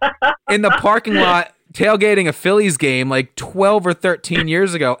in the parking lot tailgating a Phillies game like 12 or 13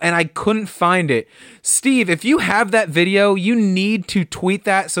 years ago, and I couldn't find it. Steve, if you have that video, you need to tweet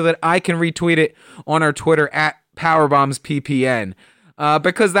that so that I can retweet it on our Twitter at PowerbombsPPN.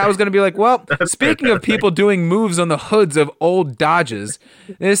 Because that was going to be like, well, speaking of people doing moves on the hoods of old Dodges,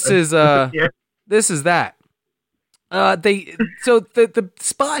 this is that. The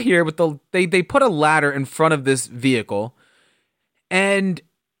spot here with they put a ladder in front of this vehicle, and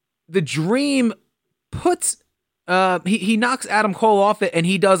the Dream puts he knocks Adam Cole off it, and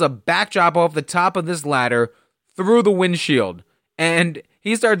he does a backdrop off the top of this ladder through the windshield, and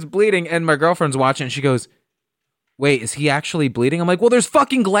he starts bleeding. And my girlfriend's watching, and she goes, wait, is he actually bleeding? I'm like, well, there's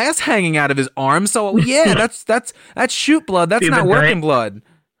fucking glass hanging out of his arm. So yeah, that's shoot blood. That's not working blood.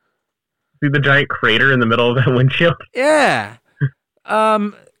 See the giant crater in the middle of that windshield? Yeah.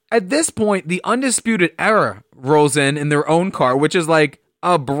 At this point, the Undisputed Era rolls in their own car, which is like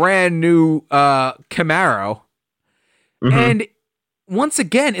a brand new Camaro. Mm-hmm. And once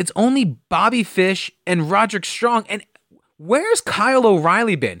again, it's only Bobby Fish and Roderick Strong. And where's Kyle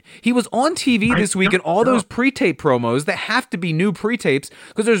O'Reilly been? He was on TV this week in all those pre-tape promos that have to be new pre-tapes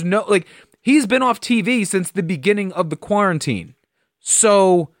because there's no, like, he's been off TV since the beginning of the quarantine.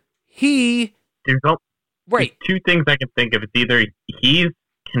 So there's two things I can think of. It's either he's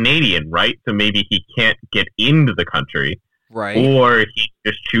Canadian, right? So maybe he can't get into the country, right? Or he's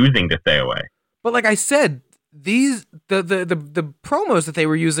just choosing to stay away. But like I said, the promos that they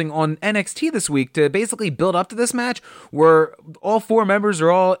were using on NXT this week to basically build up to this match were all four members are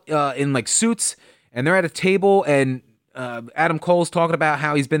all in like suits, and they're at a table, and Adam Cole's talking about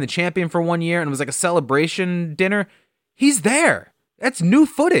how he's been the champion for 1 year, and it was like a celebration dinner. He's there. That's new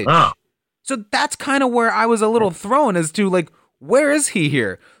footage. Oh. So that's kind of where I was a little thrown as to like, Where is he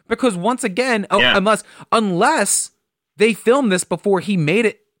here? Because once again, Yeah. unless they filmed this before he made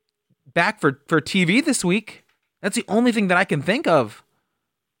it back for TV this week. That's the only thing that I can think of.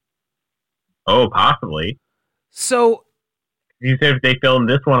 Oh, possibly. So, You said if they filmed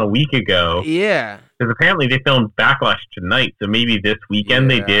this one a week ago, yeah. because apparently they filmed Backlash tonight, so maybe this weekend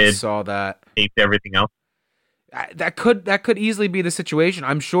they I did saw that. tape everything else. That could easily be the situation.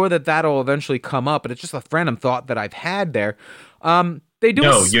 I'm sure that'll eventually come up, but it's just a random thought that I've had there. They do.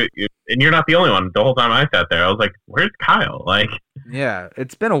 No, and you're not the only one. The whole time I sat there, I was like, "Where's Kyle?" Like, Yeah,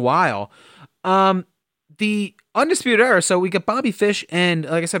 it's been a while. The Undisputed Era, so we got Bobby Fish and,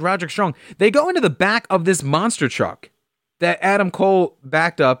 like I said, Roderick Strong. They go into the back of this monster truck that Adam Cole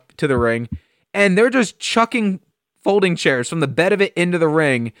backed up to the ring, and they're just chucking folding chairs from the bed of it into the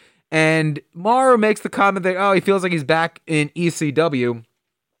ring. And Mauro makes the comment that, he feels like he's back in ECW,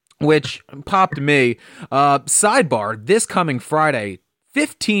 which popped me. Sidebar, this coming Friday,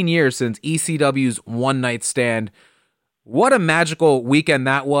 15 years since ECW's One Night Stand. What a magical weekend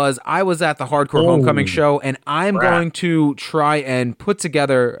that was. I was at the Hardcore Homecoming show, and I'm going to try and put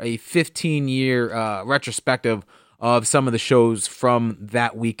together a 15-year retrospective of some of the shows from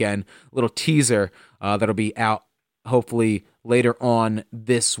that weekend. A little teaser that'll be out hopefully later on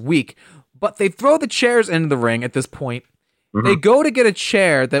this week. But they throw the chairs into the ring at this point. Mm-hmm. They go to get a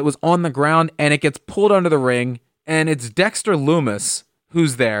chair that was on the ground, and it gets pulled under the ring, and it's Dexter Lumis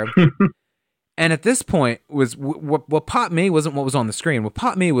who's there. And at this point, was what popped me wasn't what was on the screen. What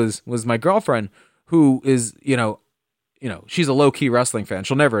popped me was my girlfriend, who is, she's a low-key wrestling fan.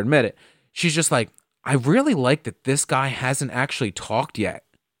 She'll never admit it. She's just like, I really like that this guy hasn't actually talked yet.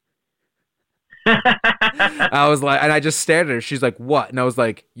 I was like, and I just stared at her. She's like, what? And I was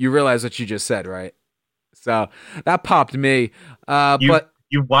like, you realize what you just said, right? So that popped me. But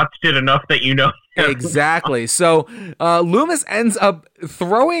you watched it enough that you know. Exactly. So Lumis ends up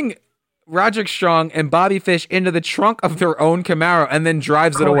throwing Roderick Strong and Bobby Fish into the trunk of their own Camaro and then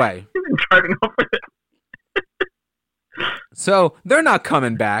drives it away. Driving off with it. So they're not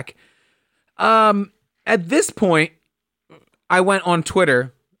coming back. At this point, I went on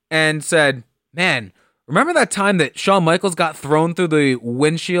Twitter and said, man, remember that time that Shawn Michaels got thrown through the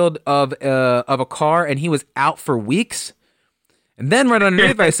windshield of a car and he was out for weeks? And then right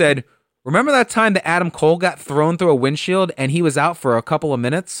underneath I said, remember that time that Adam Cole got thrown through a windshield and he was out for a couple of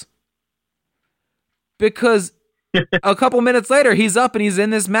minutes? Because a couple minutes later, he's up and he's in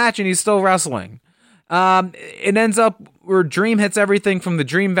this match and he's still wrestling. It ends up where Dream hits everything from the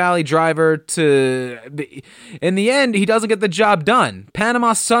Dream Valley driver to... In the end, he doesn't get the job done.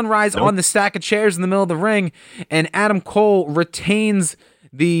 Panama Sunrise on the stack of chairs in the middle of the ring, and Adam Cole retains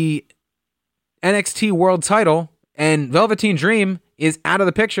the NXT World title, and Velveteen Dream is out of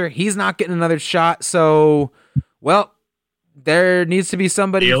the picture. He's not getting another shot, so... Well... There needs to be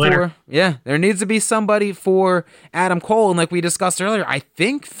somebody there needs to be somebody for Adam Cole. And like we discussed earlier, I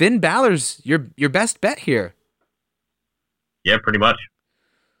think Finn Balor's your best bet here. Yeah, pretty much.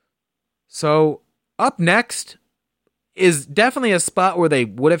 So up next is definitely a spot where they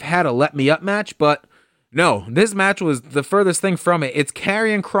would have had a let me up match, but no, this match was the furthest thing from it. It's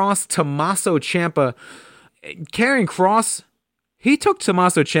Karrion Kross, Tommaso Ciampa. Karrion Kross, he took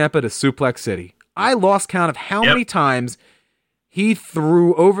Tommaso Ciampa to Suplex City. I lost count of how many times he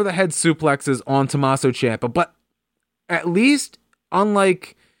threw over-the-head suplexes on Tommaso Ciampa, but at least,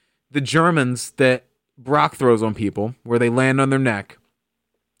 unlike the Germans that Brock throws on people, where they land on their neck,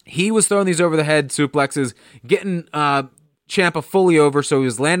 he was throwing these over-the-head suplexes, getting Ciampa fully over, so he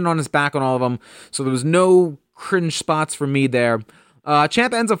was landing on his back on all of them, so there was no cringe spots for me there.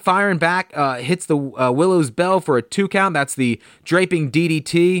 Ciampa ends up firing back, hits the Willow's Bell for a 2 count. That's the draping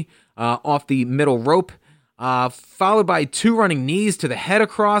DDT off the middle rope. Followed by 2 running knees to the head of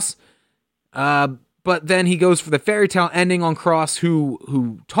Kross. But then he goes for the fairy tale ending on Kross,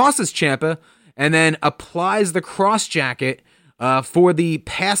 who tosses Ciampa and then applies the Kross jacket for the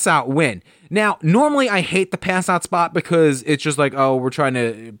pass out win. Now, normally I hate the pass out spot because it's just like, oh, we're trying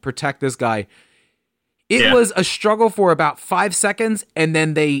to protect this guy. It was a struggle for about 5 seconds, and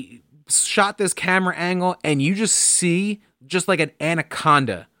then they shot this camera angle, and you just see, just like an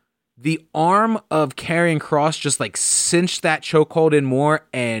anaconda, the arm of Karrion Kross just like cinched that chokehold in more,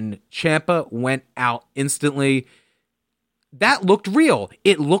 and Ciampa went out instantly. That looked real.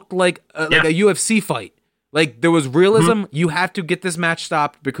 It looked like a UFC fight. Like there was realism. Mm-hmm. You have to get this match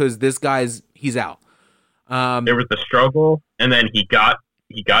stopped because this he's out. There was a struggle, and then he got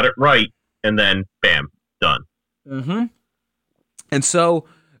it right, and then bam, done. Mm-hmm. And so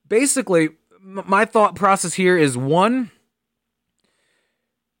basically, my thought process here is one.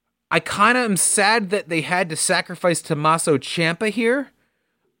 I kind of am sad that they had to sacrifice Tommaso Ciampa here,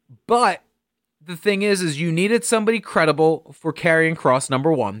 but the thing is you needed somebody credible for Karrion Kross,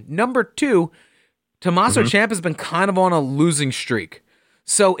 number one. Number two, Tommaso Ciampa's been kind of on a losing streak,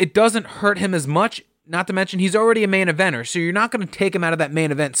 so it doesn't hurt him as much, not to mention he's already a main eventer, so you're not going to take him out of that main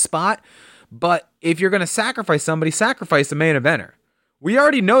event spot, but if you're going to sacrifice somebody, sacrifice a main eventer. We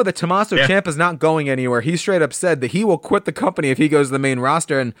already know that Tommaso Ciampa's not going anywhere. He straight up said that he will quit the company if he goes to the main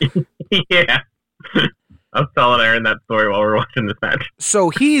roster. And yeah, I'm telling Aaron that story while we're watching this match.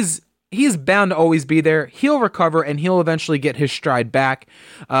 So he's bound to always be there. He'll recover and he'll eventually get his stride back.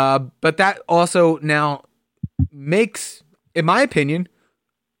 But that also now makes, in my opinion,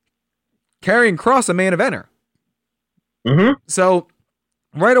 Karrion Kross a main eventer. Mm-hmm. So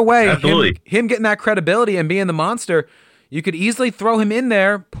right away, him getting that credibility and being the monster, you could easily throw him in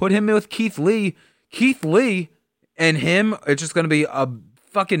there, put him with Keith Lee. Keith Lee and him, it's just going to be a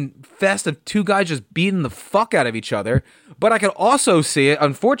fucking fest of two guys just beating the fuck out of each other. But I could also see it,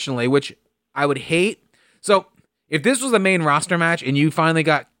 unfortunately, which I would hate. So if this was a main roster match and you finally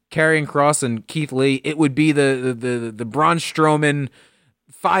got Karrion Kross and Keith Lee, it would be the Braun Strowman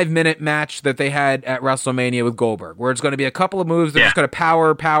 5-minute match that they had at WrestleMania with Goldberg, where it's going to be a couple of moves. They're just going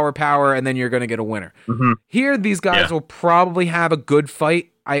to power, and then you're going to get a winner. Mm-hmm. Here, these guys will probably have a good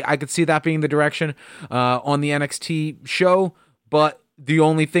fight. I could see that being the direction on the NXT show, but the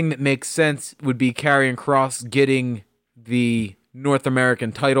only thing that makes sense would be Karrion Kross getting the North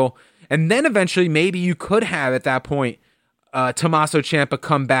American title, and then eventually maybe you could have, at that point, Tommaso Ciampa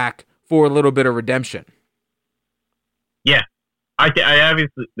come back for a little bit of redemption. Yeah. I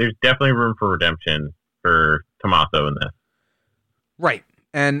obviously, there's definitely room for redemption for Tommaso in this. Right.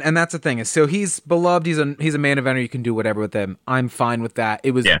 And that's the thing. Is so he's beloved, he's a main eventer, you can do whatever with him. I'm fine with that.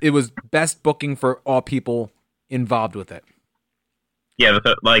 It was best booking for all people involved with it. Yeah,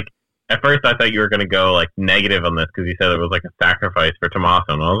 like at first I thought you were going to go like negative on this because you said it was like a sacrifice for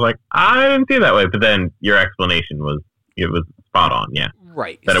Tommaso, and I was like, I didn't see it that way, but then your explanation was spot on, yeah.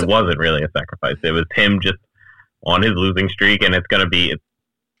 Right. That it wasn't really a sacrifice. It was him just on his losing streak, and it's going to be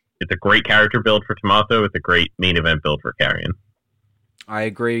it's a great character build for Tommaso. It's a great main event build for Karrion. I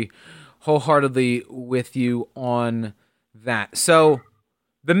agree wholeheartedly with you on that. So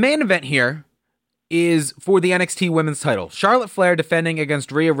the main event here is for the NXT Women's title. Charlotte Flair defending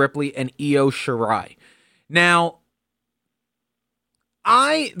against Rhea Ripley and Io Shirai. Now,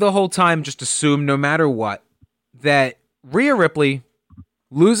 I the whole time just assumed, no matter what, that Rhea Ripley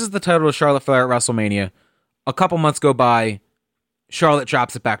loses the title to Charlotte Flair at WrestleMania. A couple months go by, Charlotte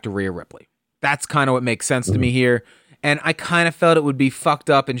drops it back to Rhea Ripley. That's kind of what makes sense to me here. And I kind of felt it would be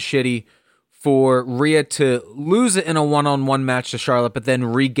fucked up and shitty for Rhea to lose it in a one-on-one match to Charlotte, but then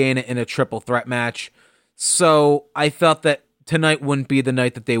regain it in a triple threat match. So I felt that tonight wouldn't be the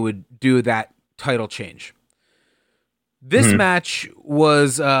night that they would do that title change. This match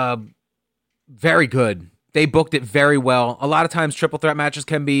was very good. They booked it very well. A lot of times triple threat matches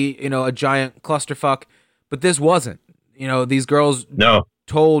can be, a giant clusterfuck. But this wasn't. These girls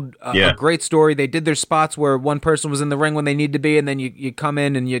told a great story. They did their spots where one person was in the ring when they need to be, and then you come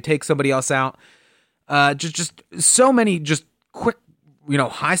in and you take somebody else out. Just so many just quick,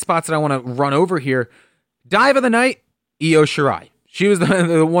 high spots that I want to run over here. Dive of the night, Io Shirai. She was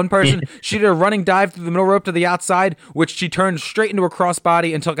the one person. She did a running dive through the middle rope to the outside, which she turned straight into a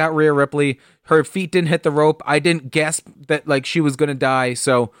crossbody and took out Rhea Ripley. Her feet didn't hit the rope. I didn't gasp that she was going to die.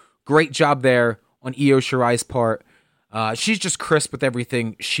 So great job there on Io Shirai's part. She's just crisp with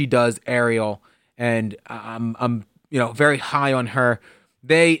everything she does, Ariel, and I'm very high on her.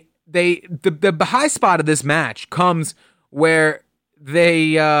 The high spot of this match comes where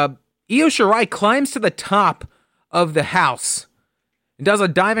Io Shirai climbs to the top of the house and does a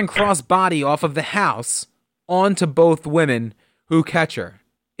diving crossbody off of the house onto both women who catch her.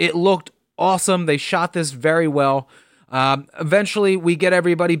 It looked awesome. They shot this very well. Eventually, we get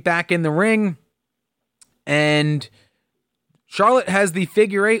everybody back in the ring. And Charlotte has the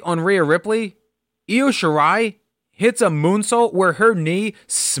figure 8 on Rhea Ripley. Io Shirai hits a moonsault where her knee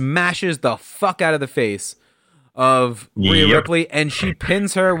smashes the fuck out of the face of Rhea Ripley, and she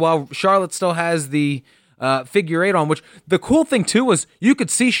pins her while Charlotte still has the figure 8 on, which the cool thing too was you could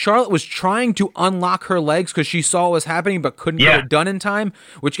see Charlotte was trying to unlock her legs because she saw what was happening but couldn't get it done in time,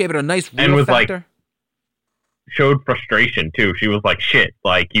 which gave it a nice real factor. Showed frustration too. She was like, shit,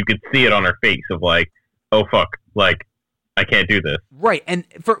 you could see it on her face of oh fuck, I can't do this. Right, and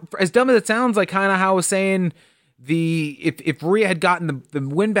for as dumb as it sounds, kind of how I was saying, if Rhea had gotten the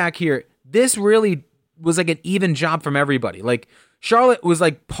win back here, this really was an even job from everybody. Charlotte was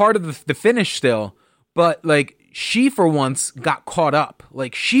part of the finish still, but she for once got caught up.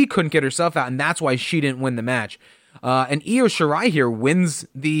 Like, she couldn't get herself out, and that's why she didn't win the match. And Io Shirai here wins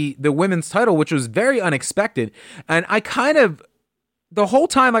the women's title, which was very unexpected. And I kind of, the whole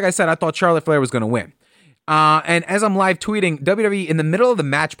time, like I said, I thought Charlotte Flair was going to win. And as I'm live tweeting, WWE in the middle of the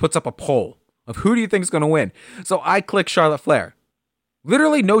match puts up a poll of who do you think is going to win. So I click Charlotte Flair.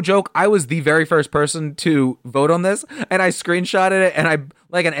 Literally, no joke, I was the very first person to vote on this, and I screenshotted it, and I,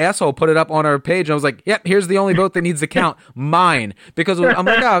 like an asshole, put it up on our page, and I was like, yep, here's the only vote that needs to count, mine, because I'm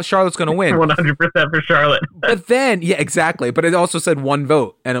like, oh, Charlotte's going to win. 100% for Charlotte. But then, yeah, exactly, but it also said one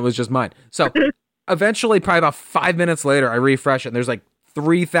vote, and it was just mine. So, eventually, probably about 5 minutes later, I refresh it, and there's like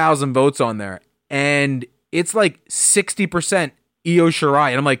 3,000 votes on there, and it's like 60% Io Shirai,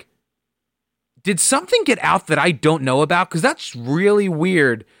 and I'm like, did something get out that I don't know about? Because that's really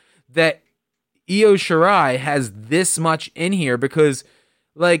weird that Io Shirai has this much in here, because,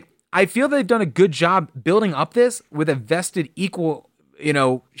 like, I feel they've done a good job building up this with a vested equal,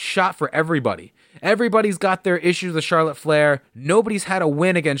 shot for everybody. Everybody's got their issues with Charlotte Flair. Nobody's had a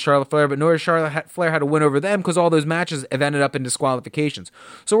win against Charlotte Flair, but nor has Charlotte Flair had a win over them, because all those matches have ended up in disqualifications.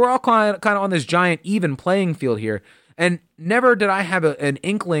 So we're all kind of on this giant even playing field here. And never did I have an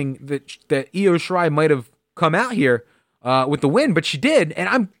inkling that Io Shirai might have come out here with the win, but she did,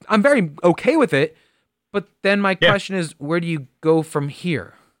 and I'm very okay with it. But then my question is, where do you go from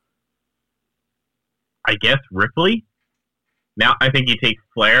here? I guess Ripley. Now I think you take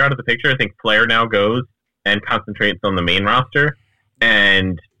Flair out of the picture. I think Flair now goes and concentrates on the main roster,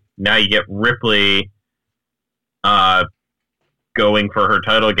 and now you get Ripley going for her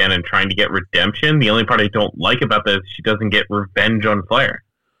title again and trying to get redemption. The only part I don't like about this is she doesn't get revenge on Flair.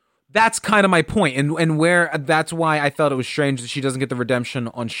 That's kind of my point, and where that's why I felt it was strange that she doesn't get the redemption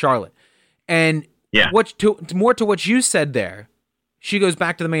on Charlotte. And more to what you said there, she goes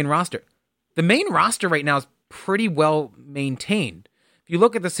back to the main roster. The main roster right now is pretty well maintained. If you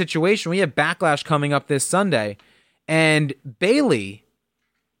look at the situation, we have Backlash coming up this Sunday, and Bayley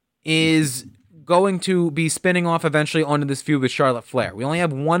is going to be spinning off eventually onto this feud with Charlotte Flair. We only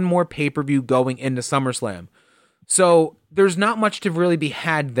have one more pay-per-view going into SummerSlam. So there's not much to really be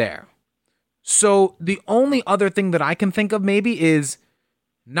had there. So the only other thing that I can think of maybe is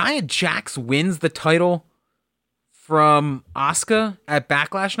Nia Jax wins the title from Asuka at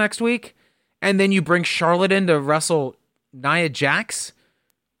Backlash next week, and then you bring Charlotte in to wrestle Nia Jax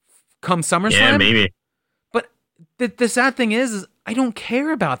come SummerSlam? Yeah, maybe. But the sad thing is I don't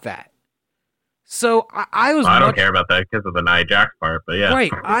care about that. So I don't care about that because of the Nia Jax part, but yeah. Right.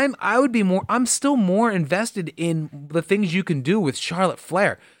 I'm still more invested in the things you can do with Charlotte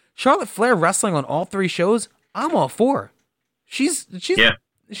Flair. Charlotte Flair wrestling on all three shows, I'm all for. She's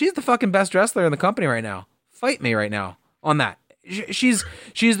the fucking best wrestler in the company right now. Fight me right now on that. She's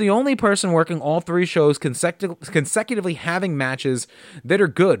the only person working all three shows consecutively having matches that are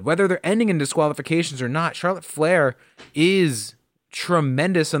good, whether they're ending in disqualifications or not. Charlotte Flair is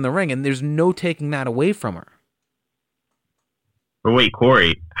tremendous in the ring, and there's no taking that away from her. But wait,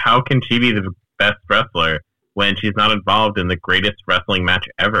 Corey, how can she be the best wrestler when she's not involved in the greatest wrestling match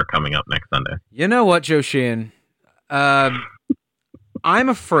ever coming up next Sunday? You know what, Joe Sheehan? I'm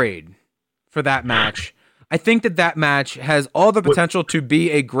afraid for that match. I think that match has all the potential to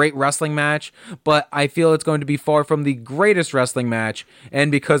be a great wrestling match, but I feel it's going to be far from the greatest wrestling match,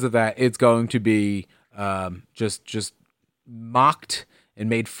 and because of that, it's going to be just mocked and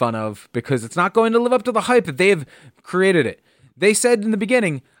made fun of, because it's not going to live up to the hype that they have created it. They said in the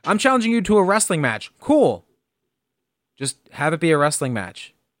beginning, I'm challenging you to a wrestling match. Cool. Just have it be a wrestling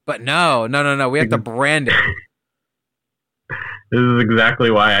match. But no. We have to brand it. This is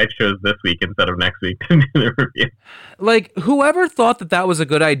exactly why I chose this week instead of next week to do the review. Like, whoever thought that was a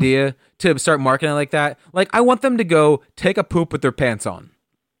good idea to start marketing like that, like, I want them to go take a poop with their pants on.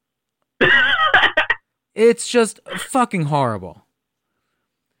 It's just fucking horrible.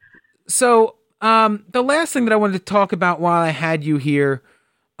 So, the last thing that I wanted to talk about while I had you here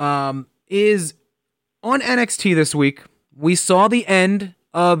is on NXT this week, we saw the end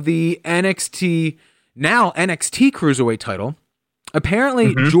of the NXT Cruiserweight title.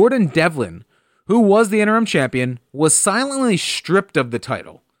 Apparently, Jordan Devlin, who was the interim champion, was silently stripped of the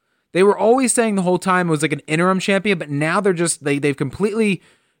title. They were always saying the whole time it was like an interim champion, but now they've completely...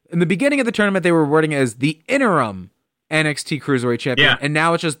 In the beginning of the tournament, they were wording it as the interim NXT Cruiserweight champion, and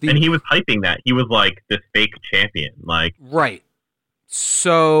now it's just the... And he was hyping that. He was like this fake champion. Right.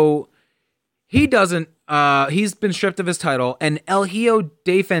 So, he doesn't... he's been stripped of his title, and El Hijo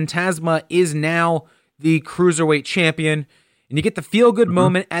de Fantasma is now the Cruiserweight champion. And you get the feel-good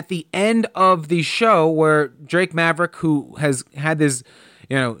moment at the end of the show where Drake Maverick, who has had this,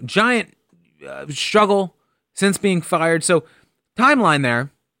 giant struggle since being fired. So, timeline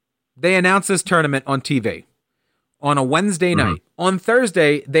there, they announced this tournament on TV on a Wednesday night. On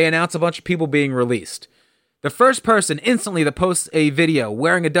Thursday, they announced a bunch of people being released. The first person instantly that posts a video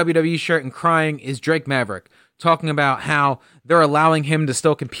wearing a WWE shirt and crying is Drake Maverick, talking about how they're allowing him to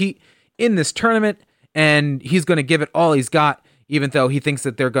still compete in this tournament, and he's going to give it all he's got, even though he thinks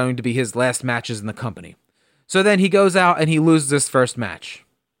that they're going to be his last matches in the company. So then he goes out and he loses his first match.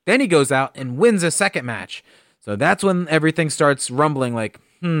 Then he goes out and wins a second match. So that's when everything starts rumbling like,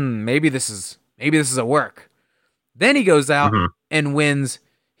 maybe this is a work. Then he goes out and wins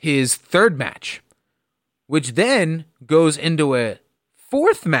his third match, which then goes into a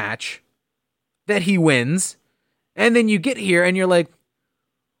fourth match that he wins. And then you get here and you're like,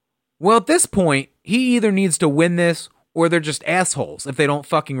 well, at this point, he either needs to win this or they're just assholes if they don't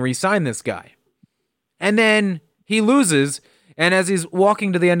fucking re-sign this guy. And then he loses, and as he's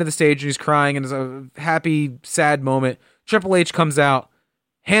walking to the end of the stage and he's crying and it's a happy, sad moment, Triple H comes out,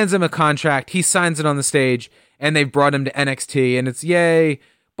 hands him a contract, he signs it on the stage, and they've brought him to NXT, and it's yay.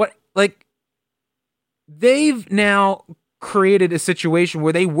 But, like, they've now created a situation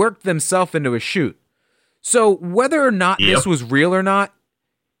where they worked themselves into a shoot. So whether or not this was real or not,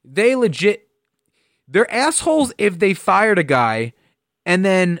 they're assholes if they fired a guy and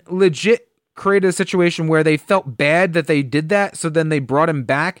then legit created a situation where they felt bad that they did that, so then they brought him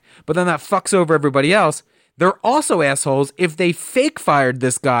back, but then that fucks over everybody else. They're also assholes if they fake fired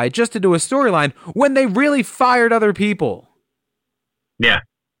this guy just to do a storyline when they really fired other people. Yeah.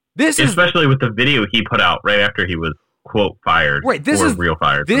 Especially with the video he put out right after he was, quote, fired. Right. This is real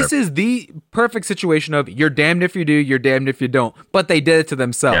fired. This is the perfect situation of you're damned if you do, you're damned if you don't. But they did it to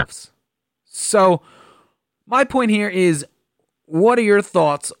themselves. Yeah. So my point here is, what are your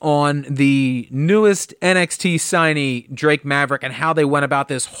thoughts on the newest NXT signee, Drake Maverick, and how they went about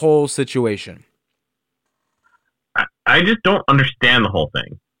this whole situation? I just don't understand the whole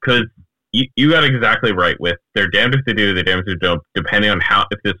thing, because you got exactly right with they're damned if they do, they're damned if they don't, depending on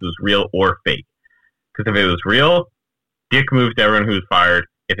if this was real or fake. Because if it was real, dick moves to everyone who was fired.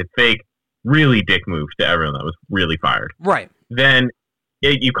 If it's fake, really dick moves to everyone that was really fired. Right. Then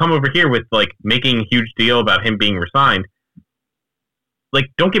you come over here with like making a huge deal about him being resigned. Like,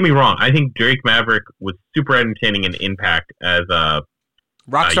 don't get me wrong. I think Drake Maverick was super entertaining in Impact as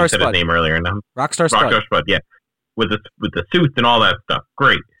Rockstar Spud. His name earlier. Rockstar Spud, yeah. With the suits and all that stuff.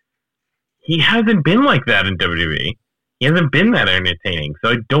 Great. He hasn't been like that in WWE. He hasn't been that entertaining.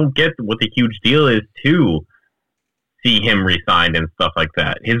 So I don't get what the huge deal is to see him re-signed and stuff like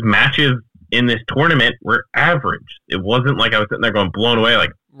that. His matches in this tournament were average. It wasn't like I was sitting there going blown away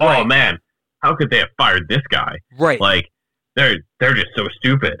like, oh man, how could they have fired this guy? Right. Like, they're just so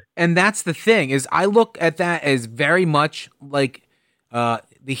stupid. And that's the thing, is I look at that as very much like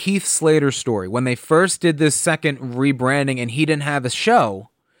the Heath Slater story. When they first did this second rebranding and he didn't have a show,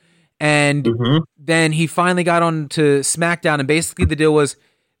 and then he finally got on to SmackDown, and basically the deal was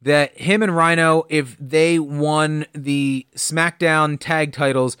that him and Rhino, if they won the SmackDown tag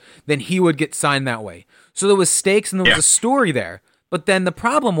titles, then he would get signed that way. So there was stakes and there was a story there. But then the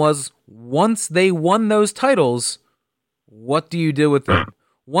problem was, once they won those titles, what do you do with them?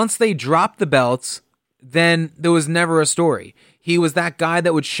 Once they dropped the belts, then there was never a story. He was that guy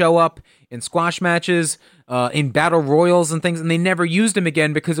that would show up in squash matches, in battle royals and things, and they never used him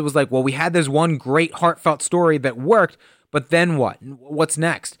again because it was like, well, we had this one great heartfelt story that worked, but then what? What's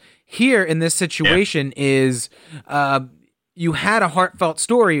next? Here in this situation is you had a heartfelt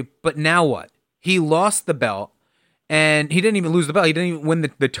story, but now what? He lost the belt, and he didn't even lose the belt. He didn't even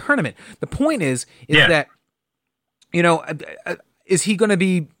win the tournament. The point is that, you know, is he going to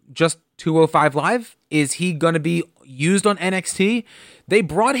be just 205 Live? Is he going to be used on NXT? They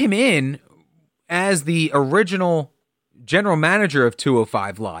brought him in as the original general manager of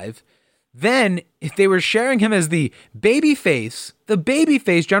 205 Live. Then, if they were sharing him as the babyface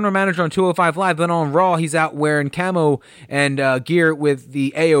general manager on 205 Live, then on Raw, he's out wearing camo and gear with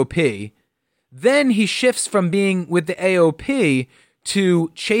the AOP. Then he shifts from being with the AOP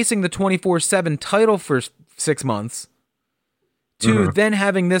to chasing the 24/7 title for 6 months to then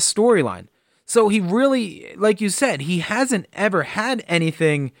having this storyline. So he really, like you said, he hasn't ever had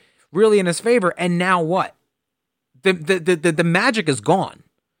anything really in his favor. And now what? The magic is gone.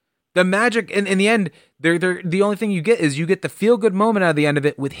 The magic, in the end, the only thing you get is you get the feel-good moment at the end of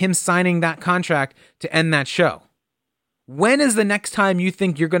it with him signing that contract to end that show. When is the next time you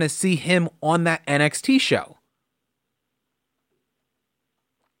think you're going to see him on that NXT show?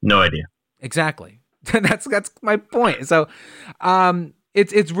 No idea. Exactly. That's my point. So,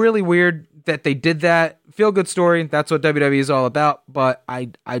 it's really weird that they did that. Feel-good story. That's what WWE is all about. But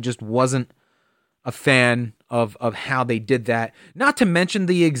I just wasn't a fan of how they did that. Not to mention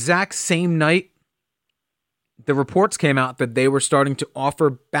the exact same night, the reports came out that they were starting to offer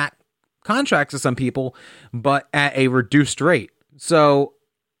back contracts to some people, but at a reduced rate. So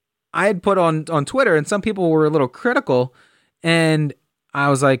I had put on Twitter, and some people were a little critical, and I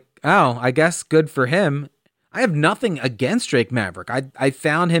was like, oh, I guess good for him. I have nothing against Drake Maverick. I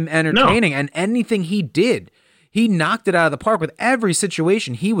found him entertaining, and anything he did, he knocked it out of the park with every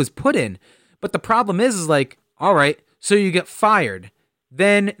situation he was put in. But the problem is like, all right, so you get fired.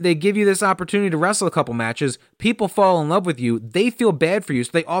 Then they give you this opportunity to wrestle a couple matches. People fall in love with you. They feel bad for you,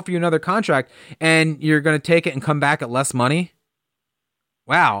 so they offer you another contract, and you're going to take it and come back at less money?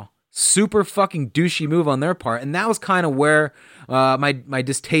 Wow. Super fucking douchey move on their part. And that was kind of where my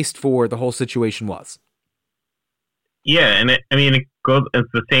distaste for the whole situation was. Yeah, and it goes. It's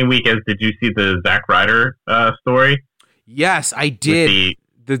the same week as. Did you see the Zack Ryder story? Yes, I did.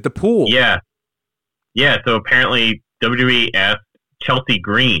 The pool. Yeah. So apparently WWE asked Chelsea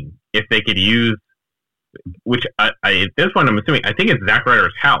Green if they could use, which I at this point I'm assuming, I think it's Zack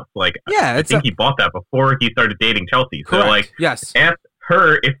Ryder's house. Like, yeah, I think he bought that before he started dating Chelsea. Correct. So like, yes, asked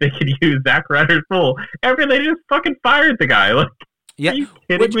her if they could use Zack Ryder's pool after they just fucking fired the guy. Like, yeah, are you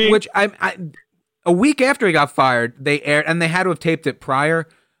kidding me? Which I a week after he got fired, they aired, and they had to have taped it prior.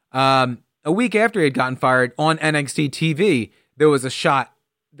 A week after he had gotten fired on NXT TV, there was a shot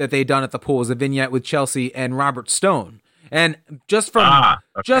that they'd done at the pool. It was a vignette with Chelsea and Robert Stone. And just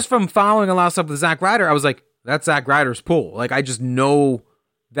from following a lot of stuff with Zack Ryder, I was like, that's Zack Ryder's pool. Like, I just know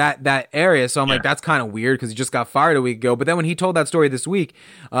that area. So I'm like, that's kind of weird because he just got fired a week ago. But then when he told that story this week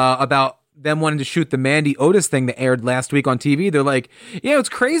about them wanting to shoot the Mandy Otis thing that aired last week on TV, they're like, yeah, it's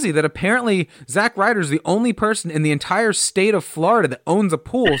crazy that apparently Zack Ryder's the only person in the entire state of Florida that owns a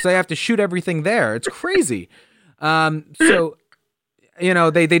pool, so they have to shoot everything there. It's crazy. So, you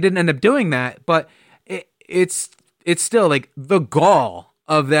know, they didn't end up doing that, but it's still like the gall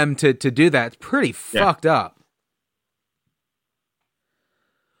of them to do that. It's pretty fucked up.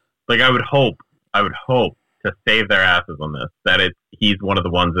 Like, I would hope to save their asses on this, that he's one of the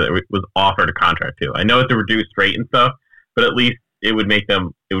ones that was offered a contract to. I know it's a reduced rate and stuff, but at least it would make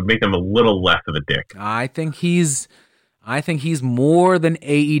them a little less of a dick. I think he's more than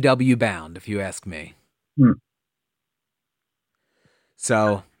AEW bound, if you ask me.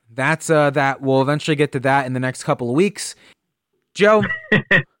 So that's that. We'll eventually get to that in the next couple of weeks. Joe,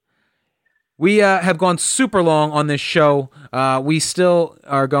 we have gone super long on this show. We still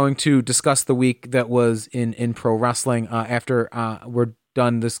are going to discuss the week that was in pro wrestling after we're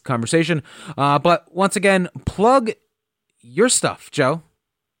done this conversation. But once again, plug your stuff, Joe.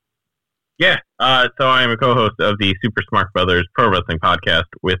 Yeah. So I am a co-host of the Super Smart Brothers Pro Wrestling Podcast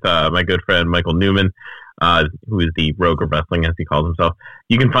with my good friend Michael Newman, who is the Rogue of Wrestling, as he calls himself.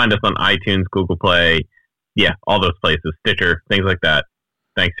 You can find us on iTunes, Google Play, all those places, Stitcher, things like that.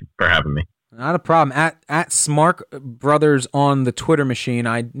 Thanks for having me. Not a problem. At Smart Brothers on the Twitter machine.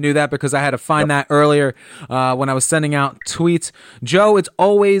 I knew that because I had to find that earlier when I was sending out tweets. Joe, it's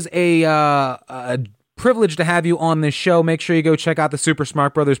always a privilege to have you on this show. Make sure you go check out the Super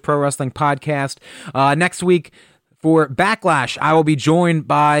Smart Brothers Pro Wrestling Podcast. Next week for Backlash, I will be joined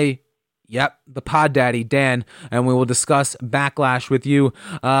by the Pod Daddy, Dan, and we will discuss Backlash with you.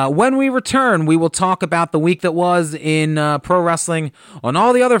 When we return, we will talk about the week that was in pro wrestling on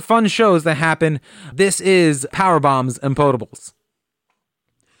all the other fun shows that happen. This is Power Bombs and Potables.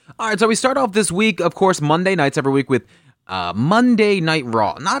 All right, so we start off this week, of course, Monday nights every week with Monday Night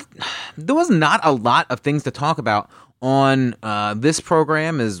Raw. There was not a lot of things to talk about on this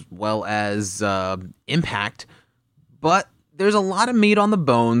program as well as Impact, but there's a lot of meat on the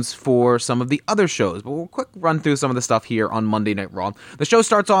bones for some of the other shows, but we'll quick run through some of the stuff here on Monday Night Raw. The show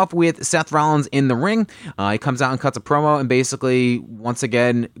starts off with Seth Rollins in the ring. He comes out and cuts a promo and basically, once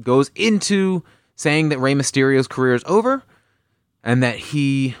again, goes into saying that Rey Mysterio's career is over and that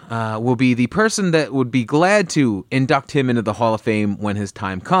he will be the person that would be glad to induct him into the Hall of Fame when his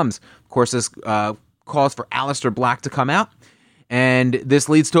time comes. Of course, this calls for Aleister Black to come out. And this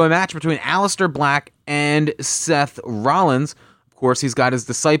leads to a match between Aleister Black and Seth Rollins. Of course, he's got his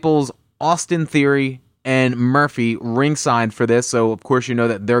disciples, Austin Theory and Murphy, ringside for this. So, of course, you know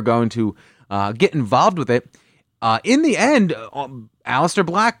that they're going to get involved with it. In the end, Aleister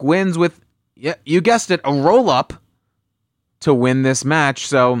Black wins with, you guessed it, a roll-up to win this match.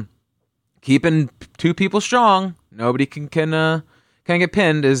 So, keeping two people strong, nobody can get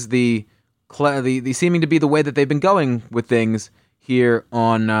pinned is the seeming to be the way that they've been going with things here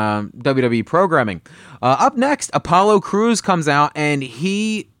on WWE programming. Up next, Apollo Crews comes out and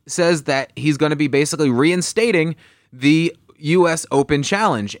he says that he's going to be basically reinstating the U.S. Open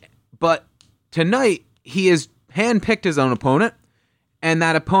Challenge. But tonight, he has handpicked his own opponent, and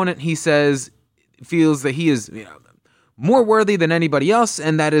that opponent, he says, feels that he is more worthy than anybody else,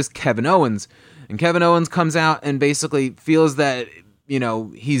 and that is Kevin Owens. And Kevin Owens comes out and basically feels that,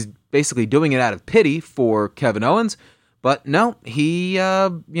 he's basically doing it out of pity for Kevin Owens. But no, he,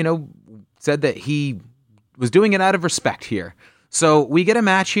 said that he was doing it out of respect here. So we get a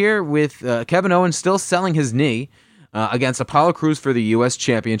match here with Kevin Owens still selling his knee against Apollo Crews for the U.S.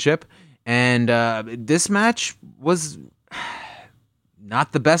 Championship. And this match was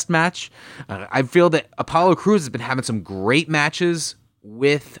not the best match. I feel that Apollo Crews has been having some great matches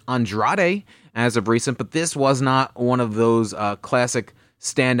with Andrade as of recent, but this was not one of those classic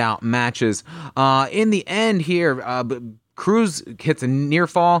standout matches. In the end here, Crews hits a near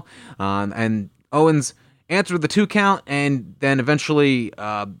fall, and Owens answered the 2 count, and then eventually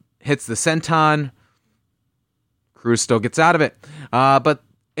hits the senton. Crews still gets out of it. But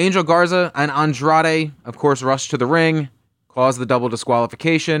Angel Garza and Andrade, of course, rush to the ring, cause the double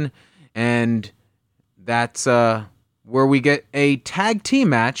disqualification, and that's where we get a tag team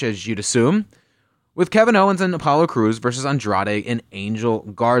match, as you'd assume, with Kevin Owens and Apollo Crews versus Andrade and Angel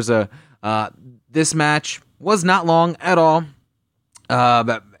Garza. This match was not long at all.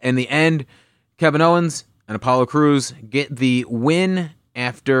 But in the end, Kevin Owens and Apollo Crews get the win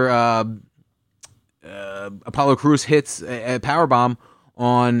after Apollo Crews hits a powerbomb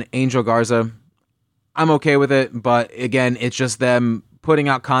on Angel Garza. I'm okay with it, but again, it's just them putting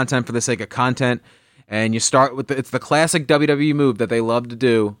out content for the sake of content. And you start with it's the classic WWE move that they love to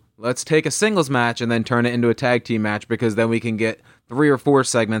do. Let's take a singles match and then turn it into a tag team match, because then we can get 3 or 4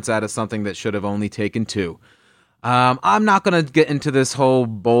 segments out of something that should have only taken 2. I'm not going to get into this whole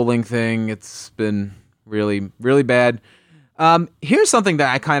bowling thing. It's been really, really bad. Here's something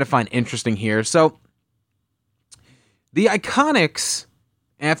that I kind of find interesting here. So the Iconics,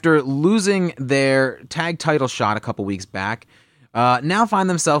 after losing their tag title shot a couple weeks back, now find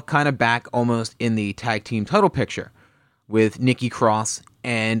themselves kind of back almost in the tag team title picture with Nikki Cross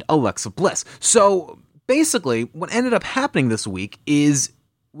and Alexa Bliss. So basically, what ended up happening this week is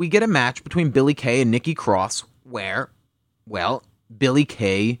we get a match between Billie Kay and Nikki Cross where, well, Billie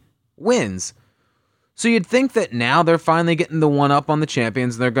Kay wins. So you'd think that now they're finally getting the one up on the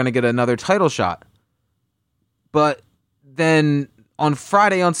champions and they're going to get another title shot. But then on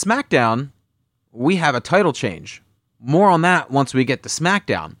Friday on SmackDown, we have a title change. More on that once we get to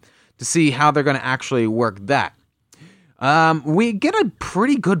SmackDown to see how they're going to actually work that. We get a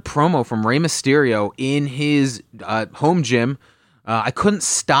pretty good promo from Rey Mysterio in his home gym. I couldn't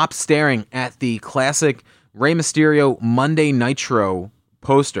stop staring at the classic Rey Mysterio Monday Nitro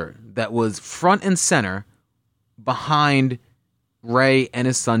poster that was front and center behind Rey and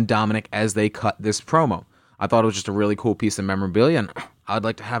his son Dominic as they cut this promo. I thought it was just a really cool piece of memorabilia, and I'd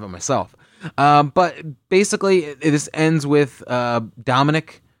like to have it myself. But basically, this ends with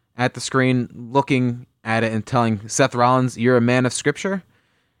Dominic at the screen looking at it and telling Seth Rollins, "You're a man of scripture,"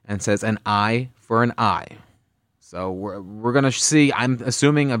 and says, "An eye for an eye." So we're going to see, I'm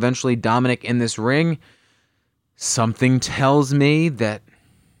assuming, eventually Dominic in this ring. Something tells me that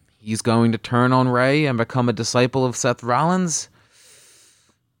he's going to turn on Rey and become a disciple of Seth Rollins.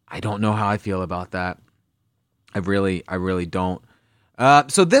 I don't know how I feel about that. I really don't.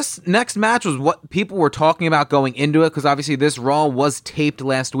 So this next match was what people were talking about going into it, because obviously this Raw was taped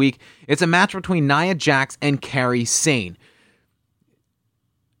last week. It's a match between Nia Jax and Kairi Sane.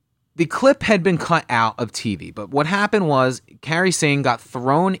 The clip had been cut out of TV, but what happened was Kairi Sane got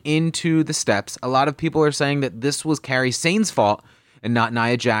thrown into the steps. A lot of people are saying that this was Kairi Sane's fault and not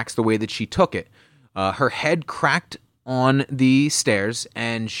Nia Jax the way that she took it. Her head cracked on the stairs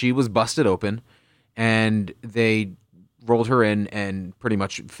and she was busted open, and they rolled her in and pretty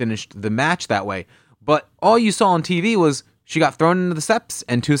much finished the match that way. But all you saw on TV was she got thrown into the steps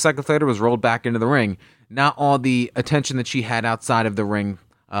and 2 seconds later was rolled back into the ring. Not all the attention that she had outside of the ring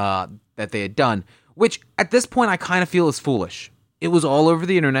that they had done, which at this point I kind of feel is foolish. It was all over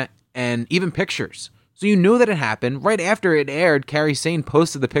the internet and even pictures. So you knew that it happened. Right after it aired, Kairi Sane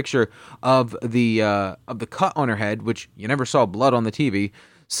posted the picture of the cut on her head, which you never saw blood on the TV.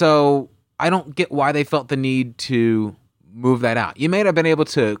 So I don't get why they felt the need to move that out. You may have been able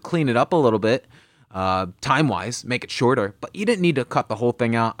to clean it up a little bit, time-wise, make it shorter, but you didn't need to cut the whole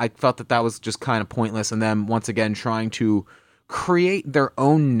thing out. I felt that was just kind of pointless, and them, once again, trying to create their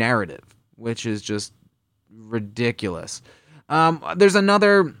own narrative, which is just ridiculous. There's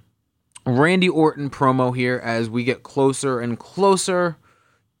another Randy Orton promo here as we get closer and closer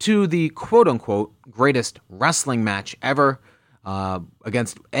to the quote-unquote greatest wrestling match ever.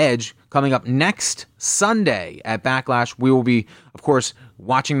 against Edge coming up next Sunday at Backlash. We will be, of course,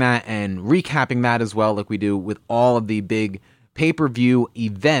 watching that and recapping that as well, like we do with all of the big pay-per-view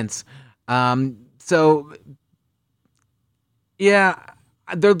events. So, yeah,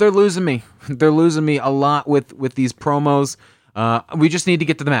 they're losing me. They're losing me a lot with these promos. We just need to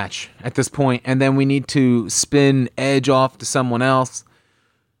get to the match at this point, and then we need to spin Edge off to someone else.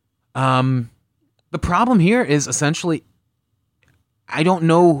 The problem here is essentially, I don't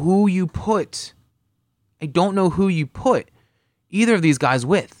know who you put either of these guys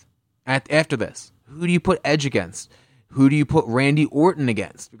with after this. Who do you put Edge against? Who do you put Randy Orton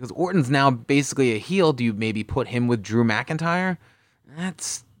against? Because Orton's now basically a heel. Do you maybe put him with Drew McIntyre?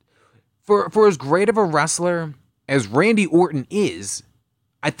 That's for as great of a wrestler as Randy Orton is,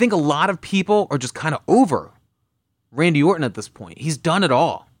 I think a lot of people are just kind of over Randy Orton at this point. He's done it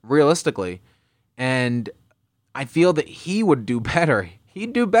all, realistically. And I feel that he would do better.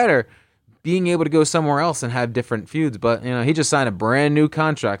 He'd do better being able to go somewhere else and have different feuds. But, he just signed a brand new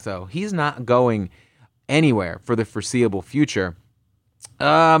contract, though. He's not going anywhere for the foreseeable future.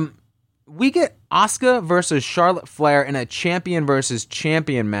 We get Asuka versus Charlotte Flair in a champion versus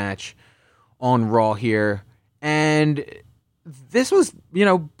champion match on Raw here. And this was,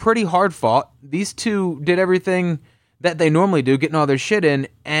 pretty hard fought. These two did everything that they normally do, getting all their shit in.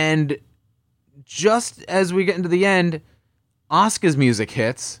 And just as we get into the end, Asuka's music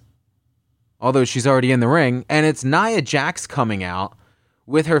hits, although she's already in the ring, and it's Nia Jax coming out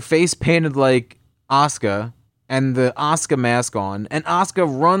with her face painted like Asuka and the Asuka mask on, and Asuka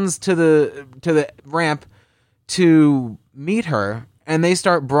runs to the ramp to meet her, and they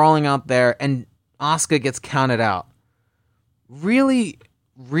start brawling out there, and Asuka gets counted out. Really,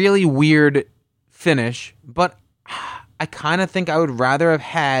 really weird finish, but I kind of think I would rather have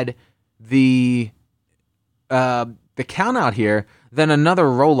had the count out here than another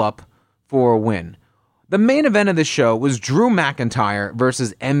roll up for a win. The main event of the show was Drew McIntyre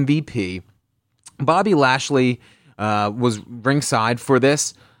versus MVP. Bobby Lashley was ringside for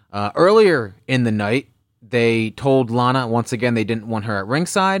this. Earlier in the night, they told Lana once again they didn't want her at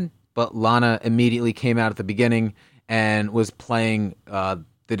ringside, but Lana immediately came out at the beginning and was playing the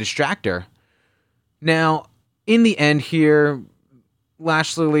distractor. Now, in the end here,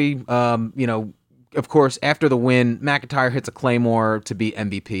 Lashley, of course, after the win, McIntyre hits a Claymore to beat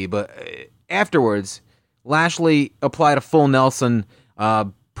MVP, but afterwards, Lashley applied a full Nelson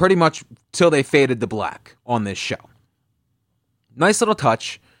pretty much till they faded to black on this show. Nice little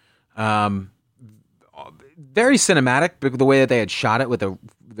touch. Very cinematic, the way that they had shot it. There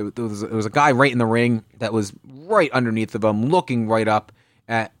was a guy right in the ring that was right underneath of him, looking right up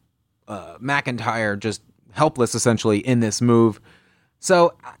at McIntyre, just helpless essentially in this move.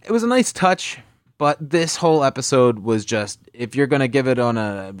 So it was a nice touch, but this whole episode was just, if you're going to give it on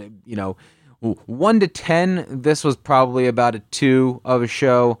a 1 to 10, this was probably about a 2 of a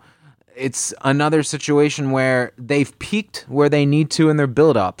show. It's another situation where they've peaked where they need to in their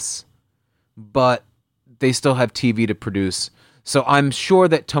build-ups, but they still have TV to produce. So I'm sure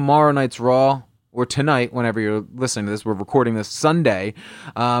that tomorrow night's Raw, or tonight, whenever you're listening to this, we're recording this Sunday,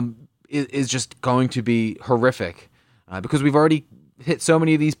 is just going to be horrific because we've already hit so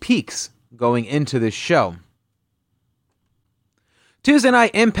many of these peaks going into this show. Tuesday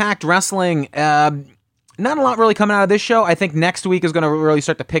night, Impact Wrestling. Not a lot really coming out of this show. I think next week is going to really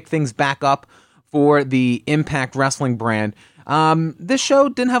start to pick things back up for the Impact Wrestling brand. This show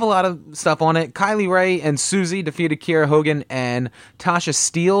didn't have a lot of stuff on it. Kylie Ray and Susie defeated Kiera Hogan and Tasha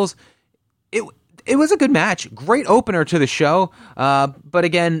Steelz. It was a good match. Great opener to the show. But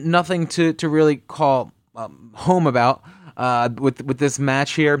again, nothing to really call home about with this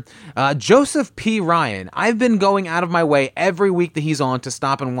match here. Joseph P. Ryan. I've been going out of my way every week that he's on to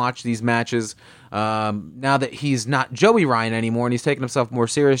stop and watch these matches. Now that he's not Joey Ryan anymore and he's taking himself more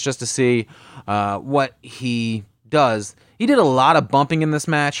serious, just to see what he does. He did a lot of bumping in this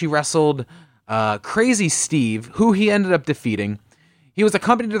match. He wrestled Crazy Steve, who he ended up defeating. He was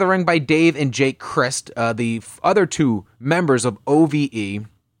accompanied to the ring by Dave and Jake Christ, the other two members of OVE.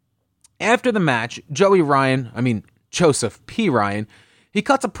 After the match, Joseph P. Ryan, he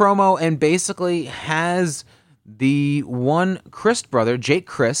cuts a promo and basically has the one Christ brother, Jake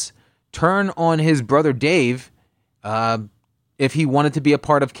Christ, turn on his brother Dave if he wanted to be a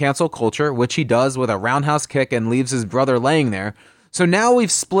part of cancel culture, which he does with a roundhouse kick and leaves his brother laying there. So now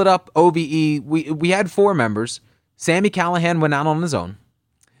we've split up OVE. We had 4 members. Sami Callihan went out on his own.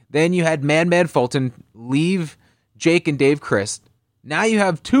 Then you had Mad Fulton leave Jake and Dave Christ. Now you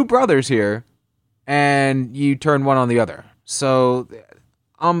have 2 brothers here, and you turn one on the other. So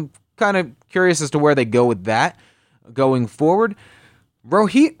I'm kind of curious as to where they go with that. going forward.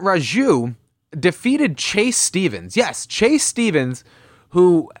 Rohit Raju defeated Chase Stevens. Yes, Chase Stevens,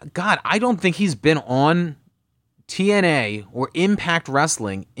 who, God, I don't think he's been on TNA or Impact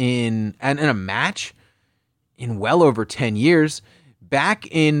Wrestling in a match in well over 10 years. Back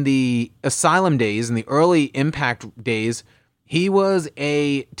in the Asylum days, in the early Impact days, he was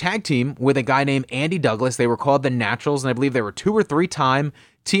a tag team with a guy named Andy Douglas. They were called the Naturals, and I believe they were 2 or 3 time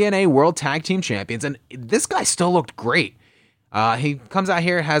TNA World Tag Team Champions, and this guy still looked great. He comes out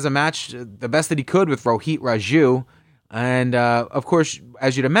here, has a match, the best that he could with Rohit Raju, and of course,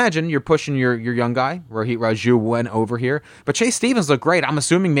 as you'd imagine, you're pushing your young guy. Rohit Raju went over here, but Chase Stevens looked great. I'm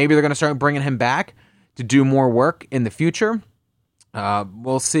assuming maybe they're going to start bringing him back to do more work in the future.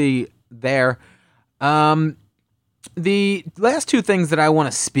 We'll see there. The last 2 things that I want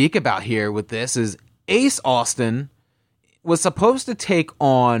to speak about here with this is Ace Austin was supposed to take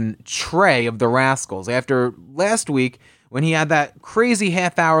on Trey of the Rascals after last week when he had that crazy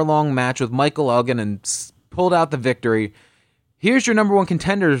half-hour-long match with Michael Elgin and pulled out the victory. Here's your number 1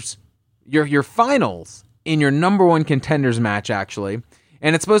 contenders, your finals in your number 1 contenders match, actually.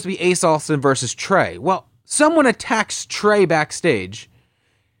 And it's supposed to be Ace Austin versus Trey. Well, someone attacks Trey backstage,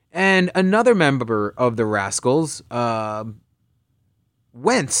 and another member of the Rascals,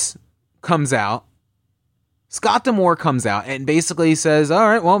 Wentz, comes out. Scott D'Amore comes out and basically says, all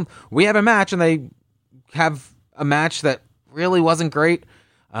right, well, we have a match, and they have a match that really wasn't great.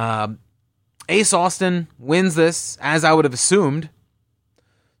 Ace Austin wins this, as I would have assumed.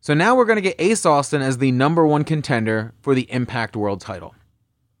 So now we're going to get Ace Austin as the number 1 contender for the Impact World title.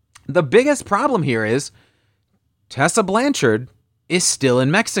 The biggest problem here is Tessa Blanchard is still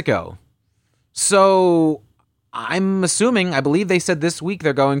in Mexico. So I'm assuming, I believe they said this week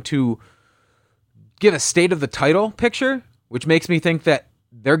they're going to give a state of the title picture, which makes me think that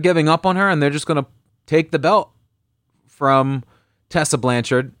they're giving up on her and they're just going to take the belt from Tessa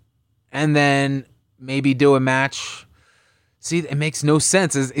Blanchard and then maybe do a match. See, it makes no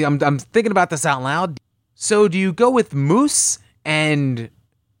sense. I'm thinking about this out loud. So do you go with Moose and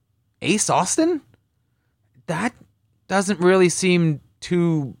Ace Austin? That doesn't really seem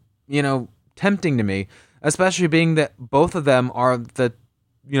too, tempting to me, especially being that both of them are the,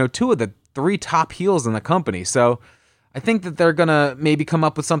 2 of the 3 top heels in the company. So I think that they're going to maybe come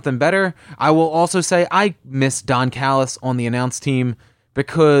up with something better. I will also say I miss Don Callis on the announce team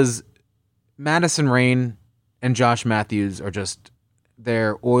because Madison Rayne and Josh Matthews are just,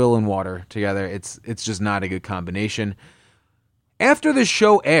 they're oil and water together. It's just not a good combination. After the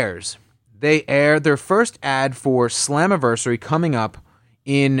show airs, they air their first ad for Slammiversary coming up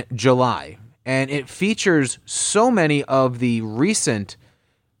in July. And it features so many of the recent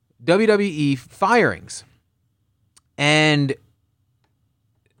WWE firings and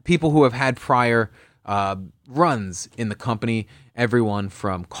people who have had prior runs in the company. Everyone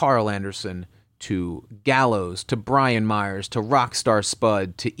from Carl Anderson to Gallows to Brian Myers to Rockstar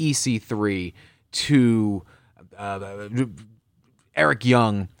Spud to EC3 to Eric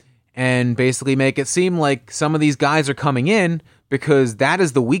Young, and basically make it seem like some of these guys are coming in because that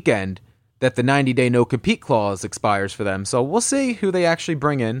is the weekend that the 90-day no-compete clause expires for them. So we'll see who they actually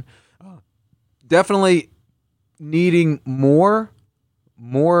bring in. Definitely needing more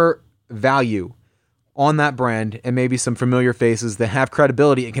value on that brand, and maybe some familiar faces that have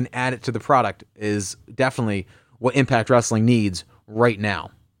credibility and can add it to the product is definitely what Impact Wrestling needs right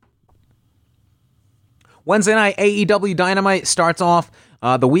now. Wednesday night, AEW Dynamite starts off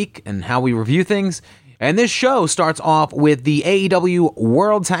the week and how we review things. And this show starts off with the AEW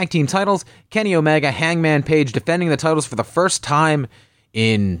World Tag Team titles. Kenny Omega, Hangman Page defending the titles for the first time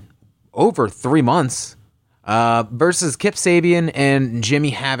in over 3 months versus Kip Sabian and Jimmy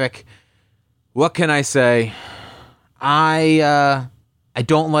Havoc. What can I say? I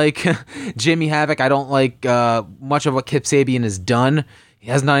don't like Jimmy Havoc. I don't like much of what Kip Sabian has done. He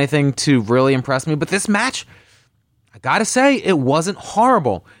hasn't done anything to really impress me. But this match, I gotta say, it wasn't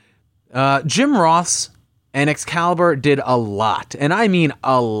horrible. Jim Ross and Excalibur did a lot, and I mean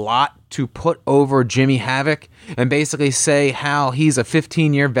a lot, to put over Jimmy Havoc and basically say how he's a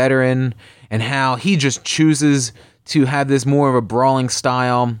 15-year veteran and how he just chooses to have this more of a brawling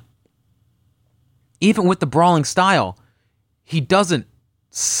style. Even with the brawling style, he doesn't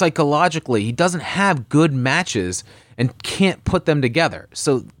have good matches and can't put them together.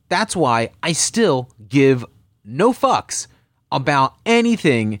 So that's why I still give no fucks about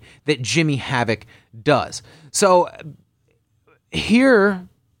anything that Jimmy Havoc does. So here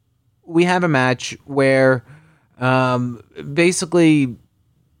we have a match where basically,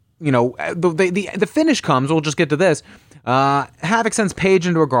 the finish comes. We'll just get to this. Havoc sends Page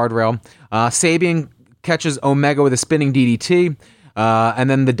into a guardrail. Sabian catches Omega with a spinning DDT, and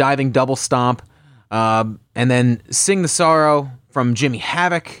then the diving double stomp, and then Sing the Sorrow from Jimmy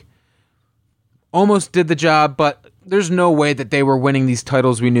Havoc. Almost did the job, but there's no way that they were winning these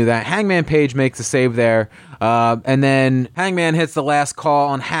titles. We knew that. Hangman Page makes a save there, and then Hangman hits the last call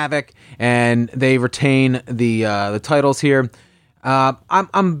on Havoc, and they retain the titles here.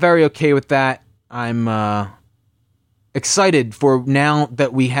 I'm very okay with that. I'm excited for now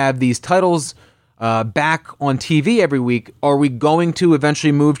that we have these titles back on TV every week. Are we going to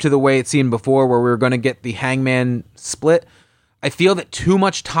eventually move to the way it's seen before, where we're going to get the Hangman split? I feel that too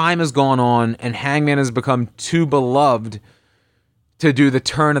much time has gone on, and Hangman has become too beloved to do the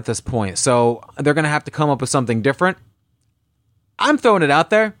turn at this point. So they're going to have to come up with something different. I'm throwing it out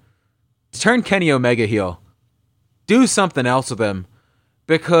there. Turn Kenny Omega heel. Do something else with him.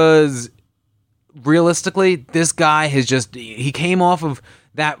 Because realistically, this guy he came off of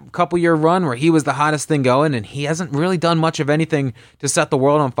that couple-year run where he was the hottest thing going, and he hasn't really done much of anything to set the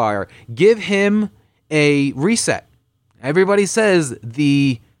world on fire. Give him a reset. Everybody says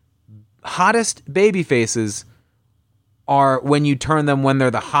the hottest baby faces are when you turn them when they're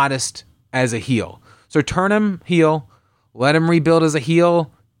the hottest as a heel. So turn him heel, let him rebuild as a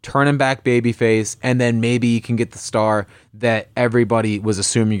heel, turn him back babyface, and then maybe you can get the star that everybody was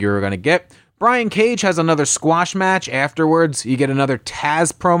assuming you were going to get. Brian Cage has another squash match afterwards. You get another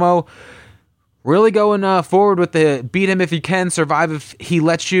Taz promo. Really going forward with the beat him if you can, survive if he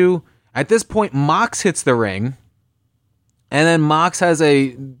lets you. At this point, Mox hits the ring. And then Mox has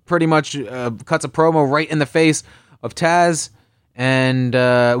pretty much cuts a promo right in the face of Taz. And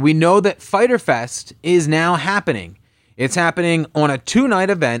we know that Fyter Fest is now happening. It's happening on a 2-night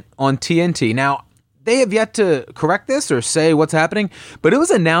event on TNT. Now, they have yet to correct this or say what's happening, but it was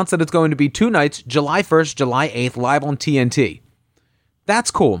announced that it's going to be 2 nights, July 1st, July 8th, live on TNT.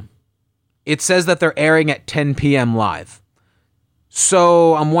 That's cool. It says that they're airing at 10 p.m. live.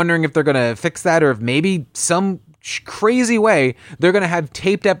 So I'm wondering if they're going to fix that, or if maybe some crazy way they're going to have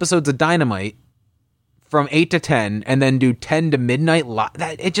taped episodes of Dynamite from 8 to 10 and then do 10 to midnight live.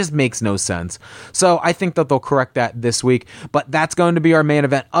 It just makes no sense. So I think that they'll correct that this week, but that's going to be our main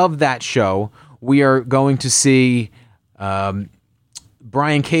event of that show. We are going to see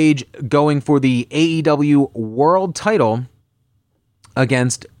Brian Cage going for the AEW World title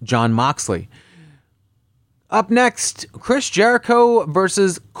against Jon Moxley. Up next, Chris Jericho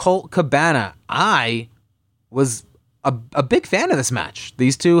versus Colt Cabana. I was a big fan of this match.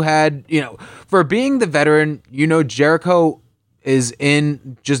 These two had, for being the veteran, Jericho is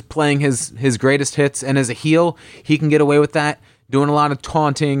in just playing his greatest hits, and as a heel, he can get away with that, doing a lot of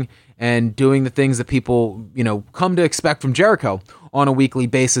taunting and doing the things that people, come to expect from Jericho on a weekly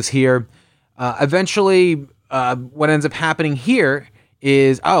basis here. Eventually, what ends up happening here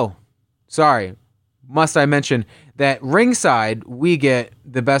is, must I mention that ringside, we get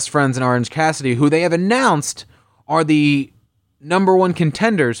the Best Friends in Orange Cassidy, who they have announced are the number one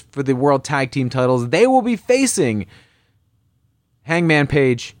contenders for the World Tag Team titles. They will be facing Hangman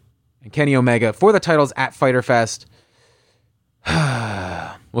Page and Kenny Omega for the titles at Fyter Fest.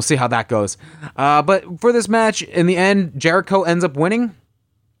 We'll see how that goes. But for this match, in the end, Jericho ends up winning,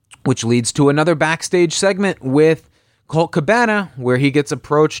 which leads to another backstage segment with Colt Cabana, where he gets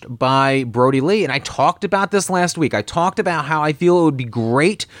approached by Brody Lee. And I talked about this last week. I talked about how I feel it would be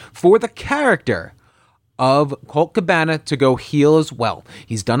great for the character of Colt Cabana to go heel as well.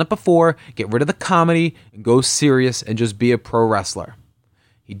 He's done it before. Get rid of the comedy and go serious and just be a pro wrestler.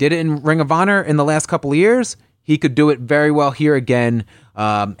 He did it in Ring of Honor in the last couple of years. He could do it very well here again,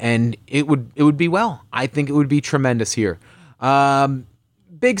 and it would be well. I think it would be tremendous here.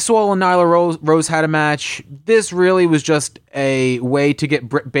 Big Swole and Nyla Rose had a match. This really was just a way to get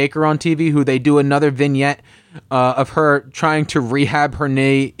Britt Baker on TV, who they do another vignette of her trying to rehab her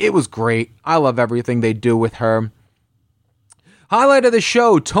knee. It was great. I love everything they do with her. Highlight of the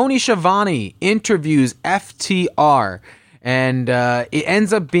show, Tony Schiavone interviews FTR, and it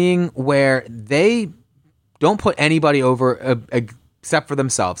ends up being where they don't put anybody over except for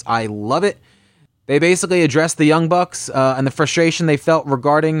themselves. I love it. They basically addressed the Young Bucks and the frustration they felt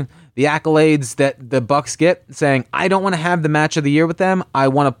regarding the accolades that the Bucks get, saying, I don't want to have the match of the year with them. I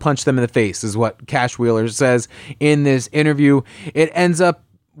want to punch them in the face, is what Cash Wheeler says in this interview. It ends up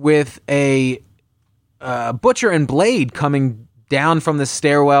with a Butcher and Blade coming down from the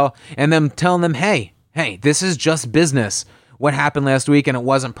stairwell and them telling them, hey, this is just business. What happened last week, and it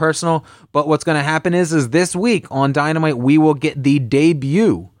wasn't personal. But what's going to happen is this week on Dynamite, we will get the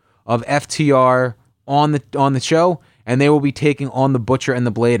debut of FTR on the show, and they will be taking on the Butcher and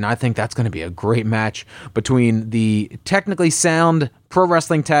the Blade, and I think that's going to be a great match between the technically sound pro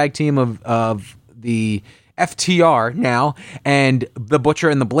wrestling tag team of the FTR now, and the Butcher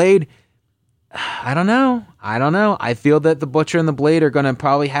and the Blade. I don't know. I feel that the Butcher and the Blade are going to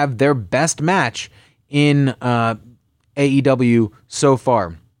probably have their best match in AEW so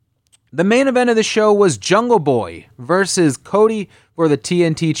far. The main event of the show was Jungle Boy versus Cody for the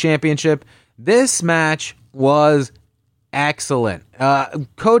TNT Championship. This match was excellent.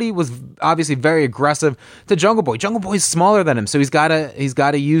 Cody was obviously very aggressive to Jungle Boy. Jungle Boy's smaller than him, so he's got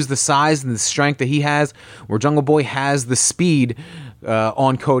to use the size and the strength that he has, where Jungle Boy has the speed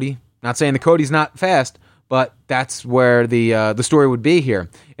on Cody. Not saying that Cody's not fast, but that's where the story would be here.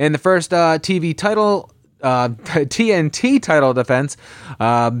 In the first TNT title defense,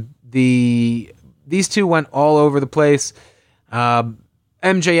 these two went all over the place.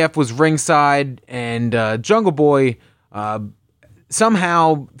 MJF was ringside, and Jungle Boy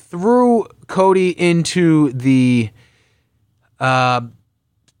somehow threw Cody into the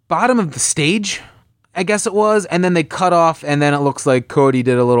bottom of the stage, I guess it was, and then they cut off, and then it looks like Cody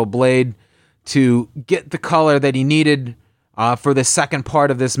did a little blade to get the color that he needed for the second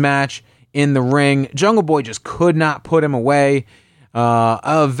part of this match in the ring. Jungle Boy just could not put him away.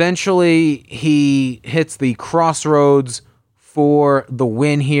 Eventually, he hits the Crossroads for the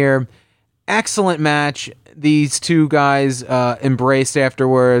win here. Excellent match. These two guys embraced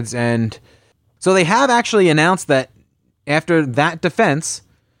afterwards, and so they have actually announced that after that defense,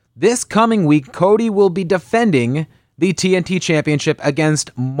 this coming week, Cody will be defending the TNT Championship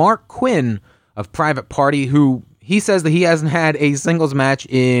against Mark Quinn of Private Party, who he says that he hasn't had a singles match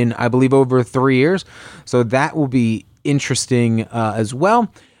in, I believe, over 3 years. So that will be interesting as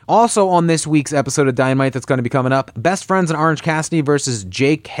well. Also on this week's episode of Dynamite that's going to be coming up, Best Friends and Orange Cassidy versus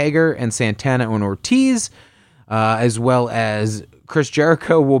Jake Hager and Santana and Ortiz, as well as Chris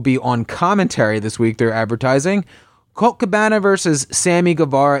Jericho will be on commentary this week, they're advertising. Colt Cabana versus Sammy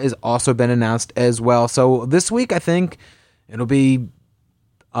Guevara has also been announced as well. So this week, I think it'll be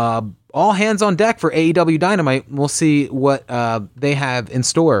all hands on deck for AEW Dynamite. We'll see what they have in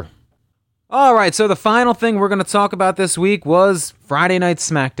store. All right, so the final thing we're going to talk about this week was Friday Night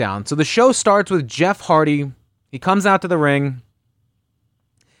SmackDown. So the show starts with Jeff Hardy. He comes out to the ring,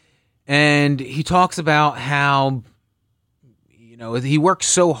 and he talks about how, he works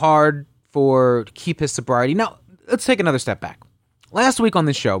so hard to keep his sobriety. Now, let's take another step back. Last week on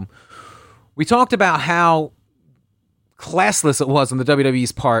this show, we talked about how classless it was on the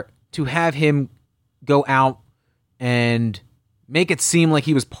WWE's part to have him go out and make it seem like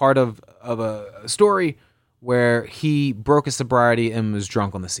he was part of a story where he broke his sobriety and was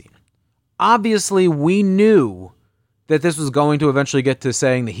drunk on the scene. Obviously, we knew that this was going to eventually get to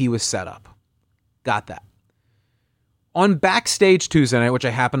saying that he was set up. Got that. On Backstage Tuesday night, which I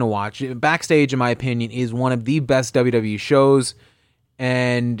happen to watch, Backstage, in my opinion, is one of the best WWE shows,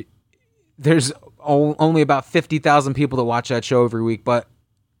 and there's only about 50,000 people that watch that show every week, but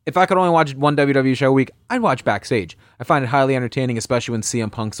if I could only watch one WWE show a week, I'd watch Backstage. I find it highly entertaining, especially when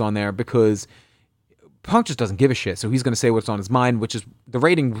CM Punk's on there, because Punk just doesn't give a shit, so he's going to say what's on his mind, which is the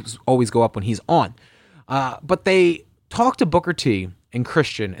ratings always go up when he's on. But they talk to Booker T and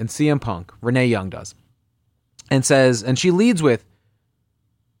Christian and CM Punk, Renee Young does, and she leads with,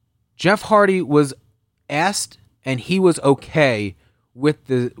 Jeff Hardy was asked and he was okay with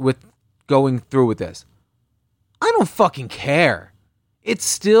going through with this. I don't fucking care. It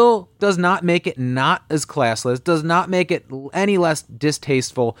still does not make it not as classless, does not make it any less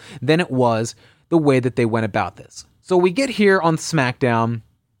distasteful than it was the way that they went about this. So we get here on SmackDown,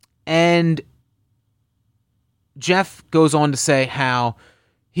 and Jeff goes on to say how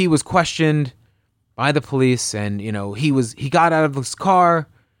he was questioned by the police, and he got out of his car,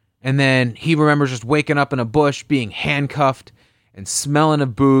 and then he remembers just waking up in a bush, being handcuffed and smelling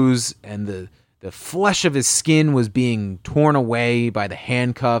of booze, and the flesh of his skin was being torn away by the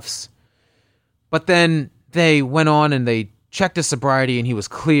handcuffs. But then they went on and they checked his sobriety, and he was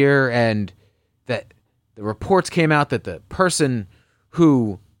clear, and that the reports came out that the person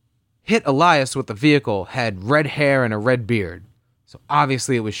who hit Elias with the vehicle had red hair and a red beard. So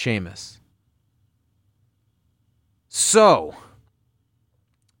obviously it was Sheamus. So,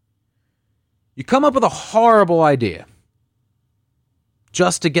 you come up with a horrible idea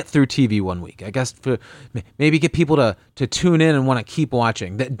just to get through TV one week. I guess for maybe get people to tune in and want to keep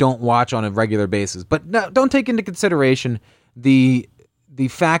watching, that don't watch on a regular basis. But no, don't take into consideration the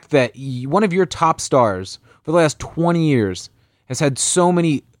fact that one of your top stars for the last 20 years has had so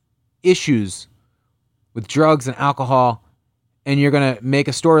many issues with drugs and alcohol, and you're going to make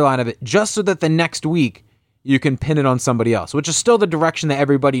a storyline of it just so that the next week you can pin it on somebody else, which is still the direction that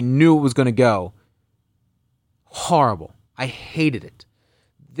everybody knew it was going to go. Horrible. I hated it.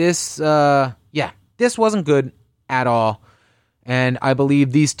 This Yeah, this wasn't good at all. And I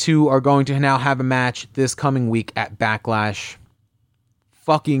believe these two are going to now have a match this coming week at Backlash.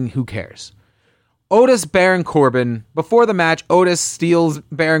 Fucking who cares? Otis, Baron Corbin. Before the match, Otis steals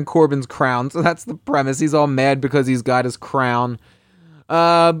Baron Corbin's crown. So that's the premise. He's all mad because he's got his crown.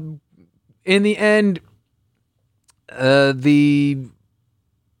 In the end, the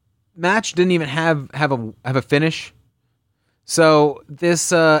match didn't even have a finish. So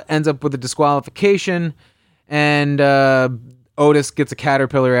this ends up with a disqualification, and Otis gets a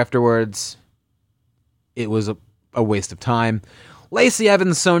caterpillar afterwards. It was a waste of time. Lacey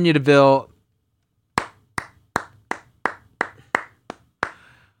Evans, Sonya Deville.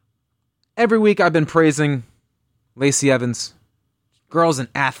 Every week I've been praising Lacey Evans. Girl's an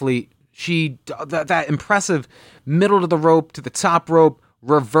athlete. She that impressive middle to the rope to the top rope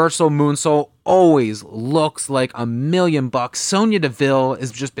reversal moonsault always looks like $1,000,000. Sonya Deville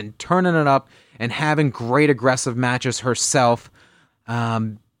has just been turning it up and having great aggressive matches herself.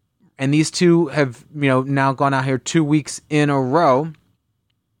 And these two have, now gone out here 2 weeks in a row.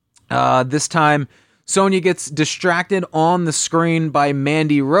 This time, Sonya gets distracted on the screen by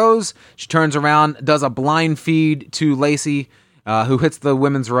Mandy Rose. She turns around, does a blind feed to Lacey, who hits the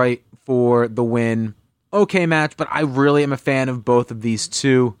women's right for the win. Okay match, but I really am a fan of both of these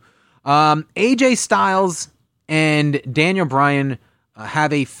two. AJ Styles and Daniel Bryan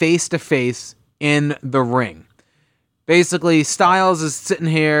have a face-to-face in the ring. Basically, Styles is sitting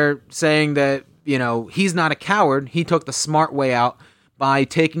here saying that, he's not a coward. He took the smart way out by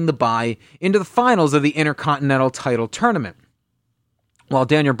taking the bye into the finals of the Intercontinental title tournament, while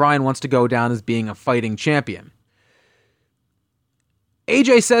Daniel Bryan wants to go down as being a fighting champion.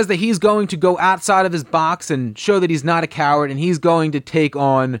 AJ says that he's going to go outside of his box and show that he's not a coward, and he's going to take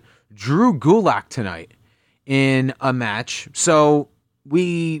on Drew Gulak tonight in a match. So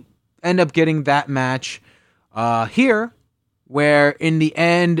we end up getting that match here, where in the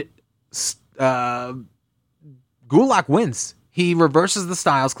end, Gulak wins. He reverses the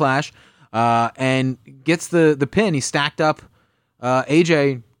Styles Clash and gets the pin. He stacked up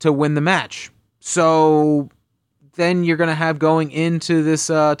AJ to win the match. So then you're going to have going into this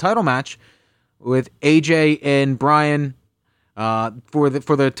title match with AJ and Bryan for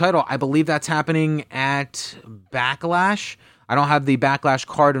the title. I believe that's happening at Backlash. I don't have the Backlash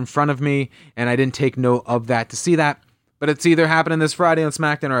card in front of me, and I didn't take note of that to see that. But it's either happening this Friday on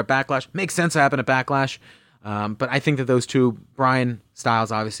SmackDown or at Backlash. Makes sense to happen at Backlash. But I think that those two, Bryan,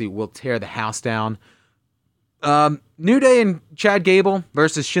 Styles, obviously will tear the house down. New Day and Chad Gable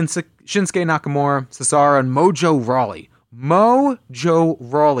versus Shinsuke Nakamura, Cesaro, and Mojo Rawley. Mojo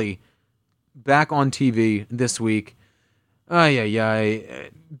Rawley back on TV this week.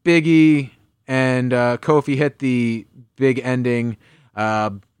 Big E and Kofi hit the big ending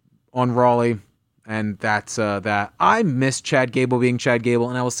on Rawley, and that's that. I miss Chad Gable being Chad Gable,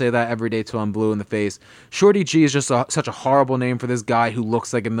 and I will say that every day till I'm blue in the face. Shorty G is just such a horrible name for this guy who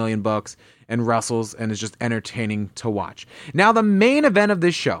looks like $1,000,000 and wrestles and is just entertaining to watch. Now, the main event of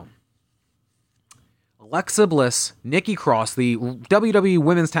this show, Alexa Bliss, Nikki Cross, the WWE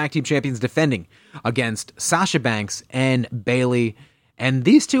Women's Tag Team Champions, defending against Sasha Banks and Bayley. And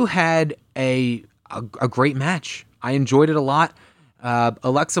these two had a great match. I enjoyed it a lot.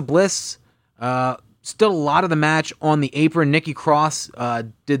 Alexa Bliss still a lot of the match on the apron. Nikki Cross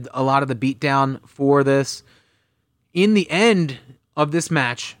did a lot of the beatdown for this. In the end of this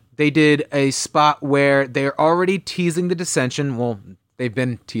match, they did a spot where they're already teasing the dissension. Well, they've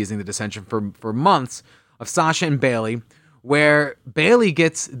been teasing the dissension for months of Sasha and Bayley, where Bayley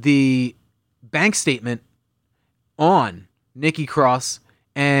gets the bank statement on Nikki Cross,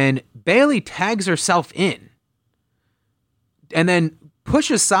 and Bayley tags herself in and then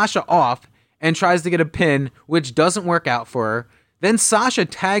pushes Sasha off and tries to get a pin, which doesn't work out for her. Then Sasha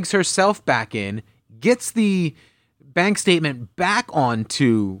tags herself back in, gets the bank statement back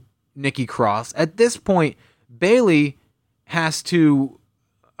onto Nikki Cross. At this point, Bayley has to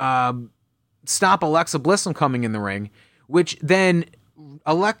stop Alexa Bliss from coming in the ring, which then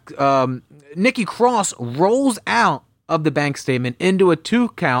Nikki Cross rolls out of the bank statement into a 2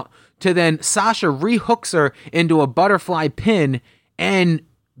 count to then Sasha rehooks her into a butterfly pin, and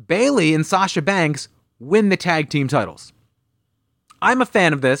Bayley and Sasha Banks win the tag team titles. I'm a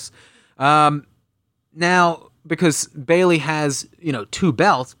fan of this. Now, because Bayley has, 2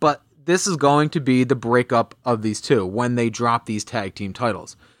 belts, but this is going to be the breakup of these two when they drop these tag team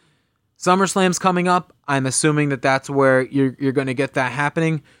titles. SummerSlam's coming up. I'm assuming that that's where you're going to get that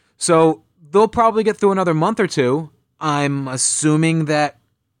happening. So they'll probably get through another month or two. I'm assuming that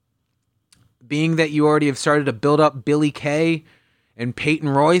being that you already have started to build up Billie Kay and Peyton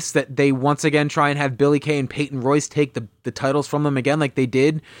Royce, that they once again try and have Billie Kay and Peyton Royce take the titles from them again like they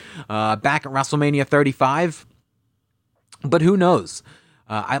did back at WrestleMania 35. But who knows?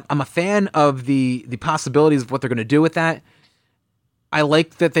 I'm a fan of the possibilities of what they're going to do with that. I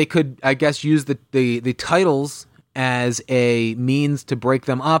like that they could, I guess, use the titles as a means to break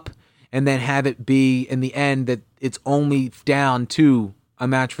them up and then have it be, in the end, that it's only down to a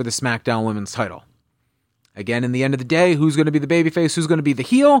match for the SmackDown Women's title. Again, in the end of the day, who's going to be the babyface, who's going to be the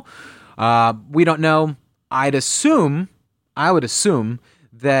heel? We don't know. I would assume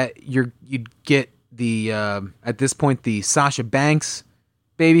that you'd get the at this point the Sasha Banks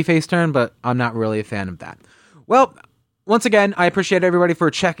babyface turn, but I'm not really a fan of that. Well, once again, I appreciate everybody for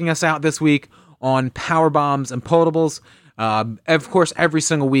checking us out this week on Power Bombs and Potables. Of course, every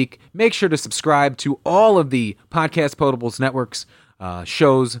single week, make sure to subscribe to all of the Podcast Potables Network's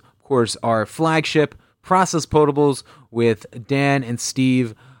shows. Of course, our flagship Process Potables with Dan and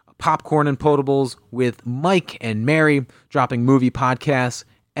Steve, Popcorn and Potables with Mike and Mary, dropping movie podcasts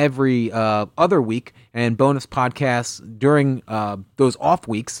every other week, and bonus podcasts during those off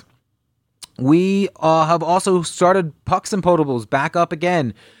weeks. We have also started Pucks and Potables back up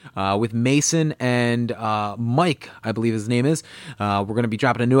again with Mason and Mike, I believe his name is. We're going to be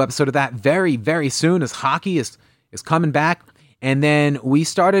dropping a new episode of that very, very soon as hockey is coming back. And then we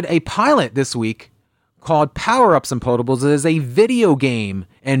started a pilot this week called Power Ups and Potables. It is a video game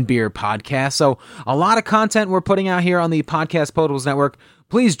and beer podcast. So a lot of content we're putting out here on the Podcast Potables Network.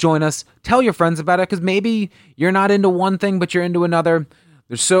 Please join us. Tell your friends about it, because maybe you're not into one thing, but you're into another.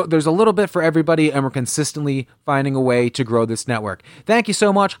 There's a little bit for everybody, and we're consistently finding a way to grow this network. Thank you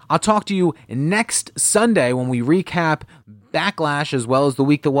so much. I'll talk to you next Sunday when we recap Backlash, as well as the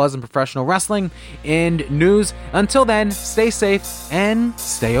week that was in professional wrestling and news. Until then, stay safe and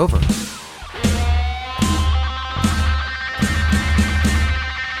stay over.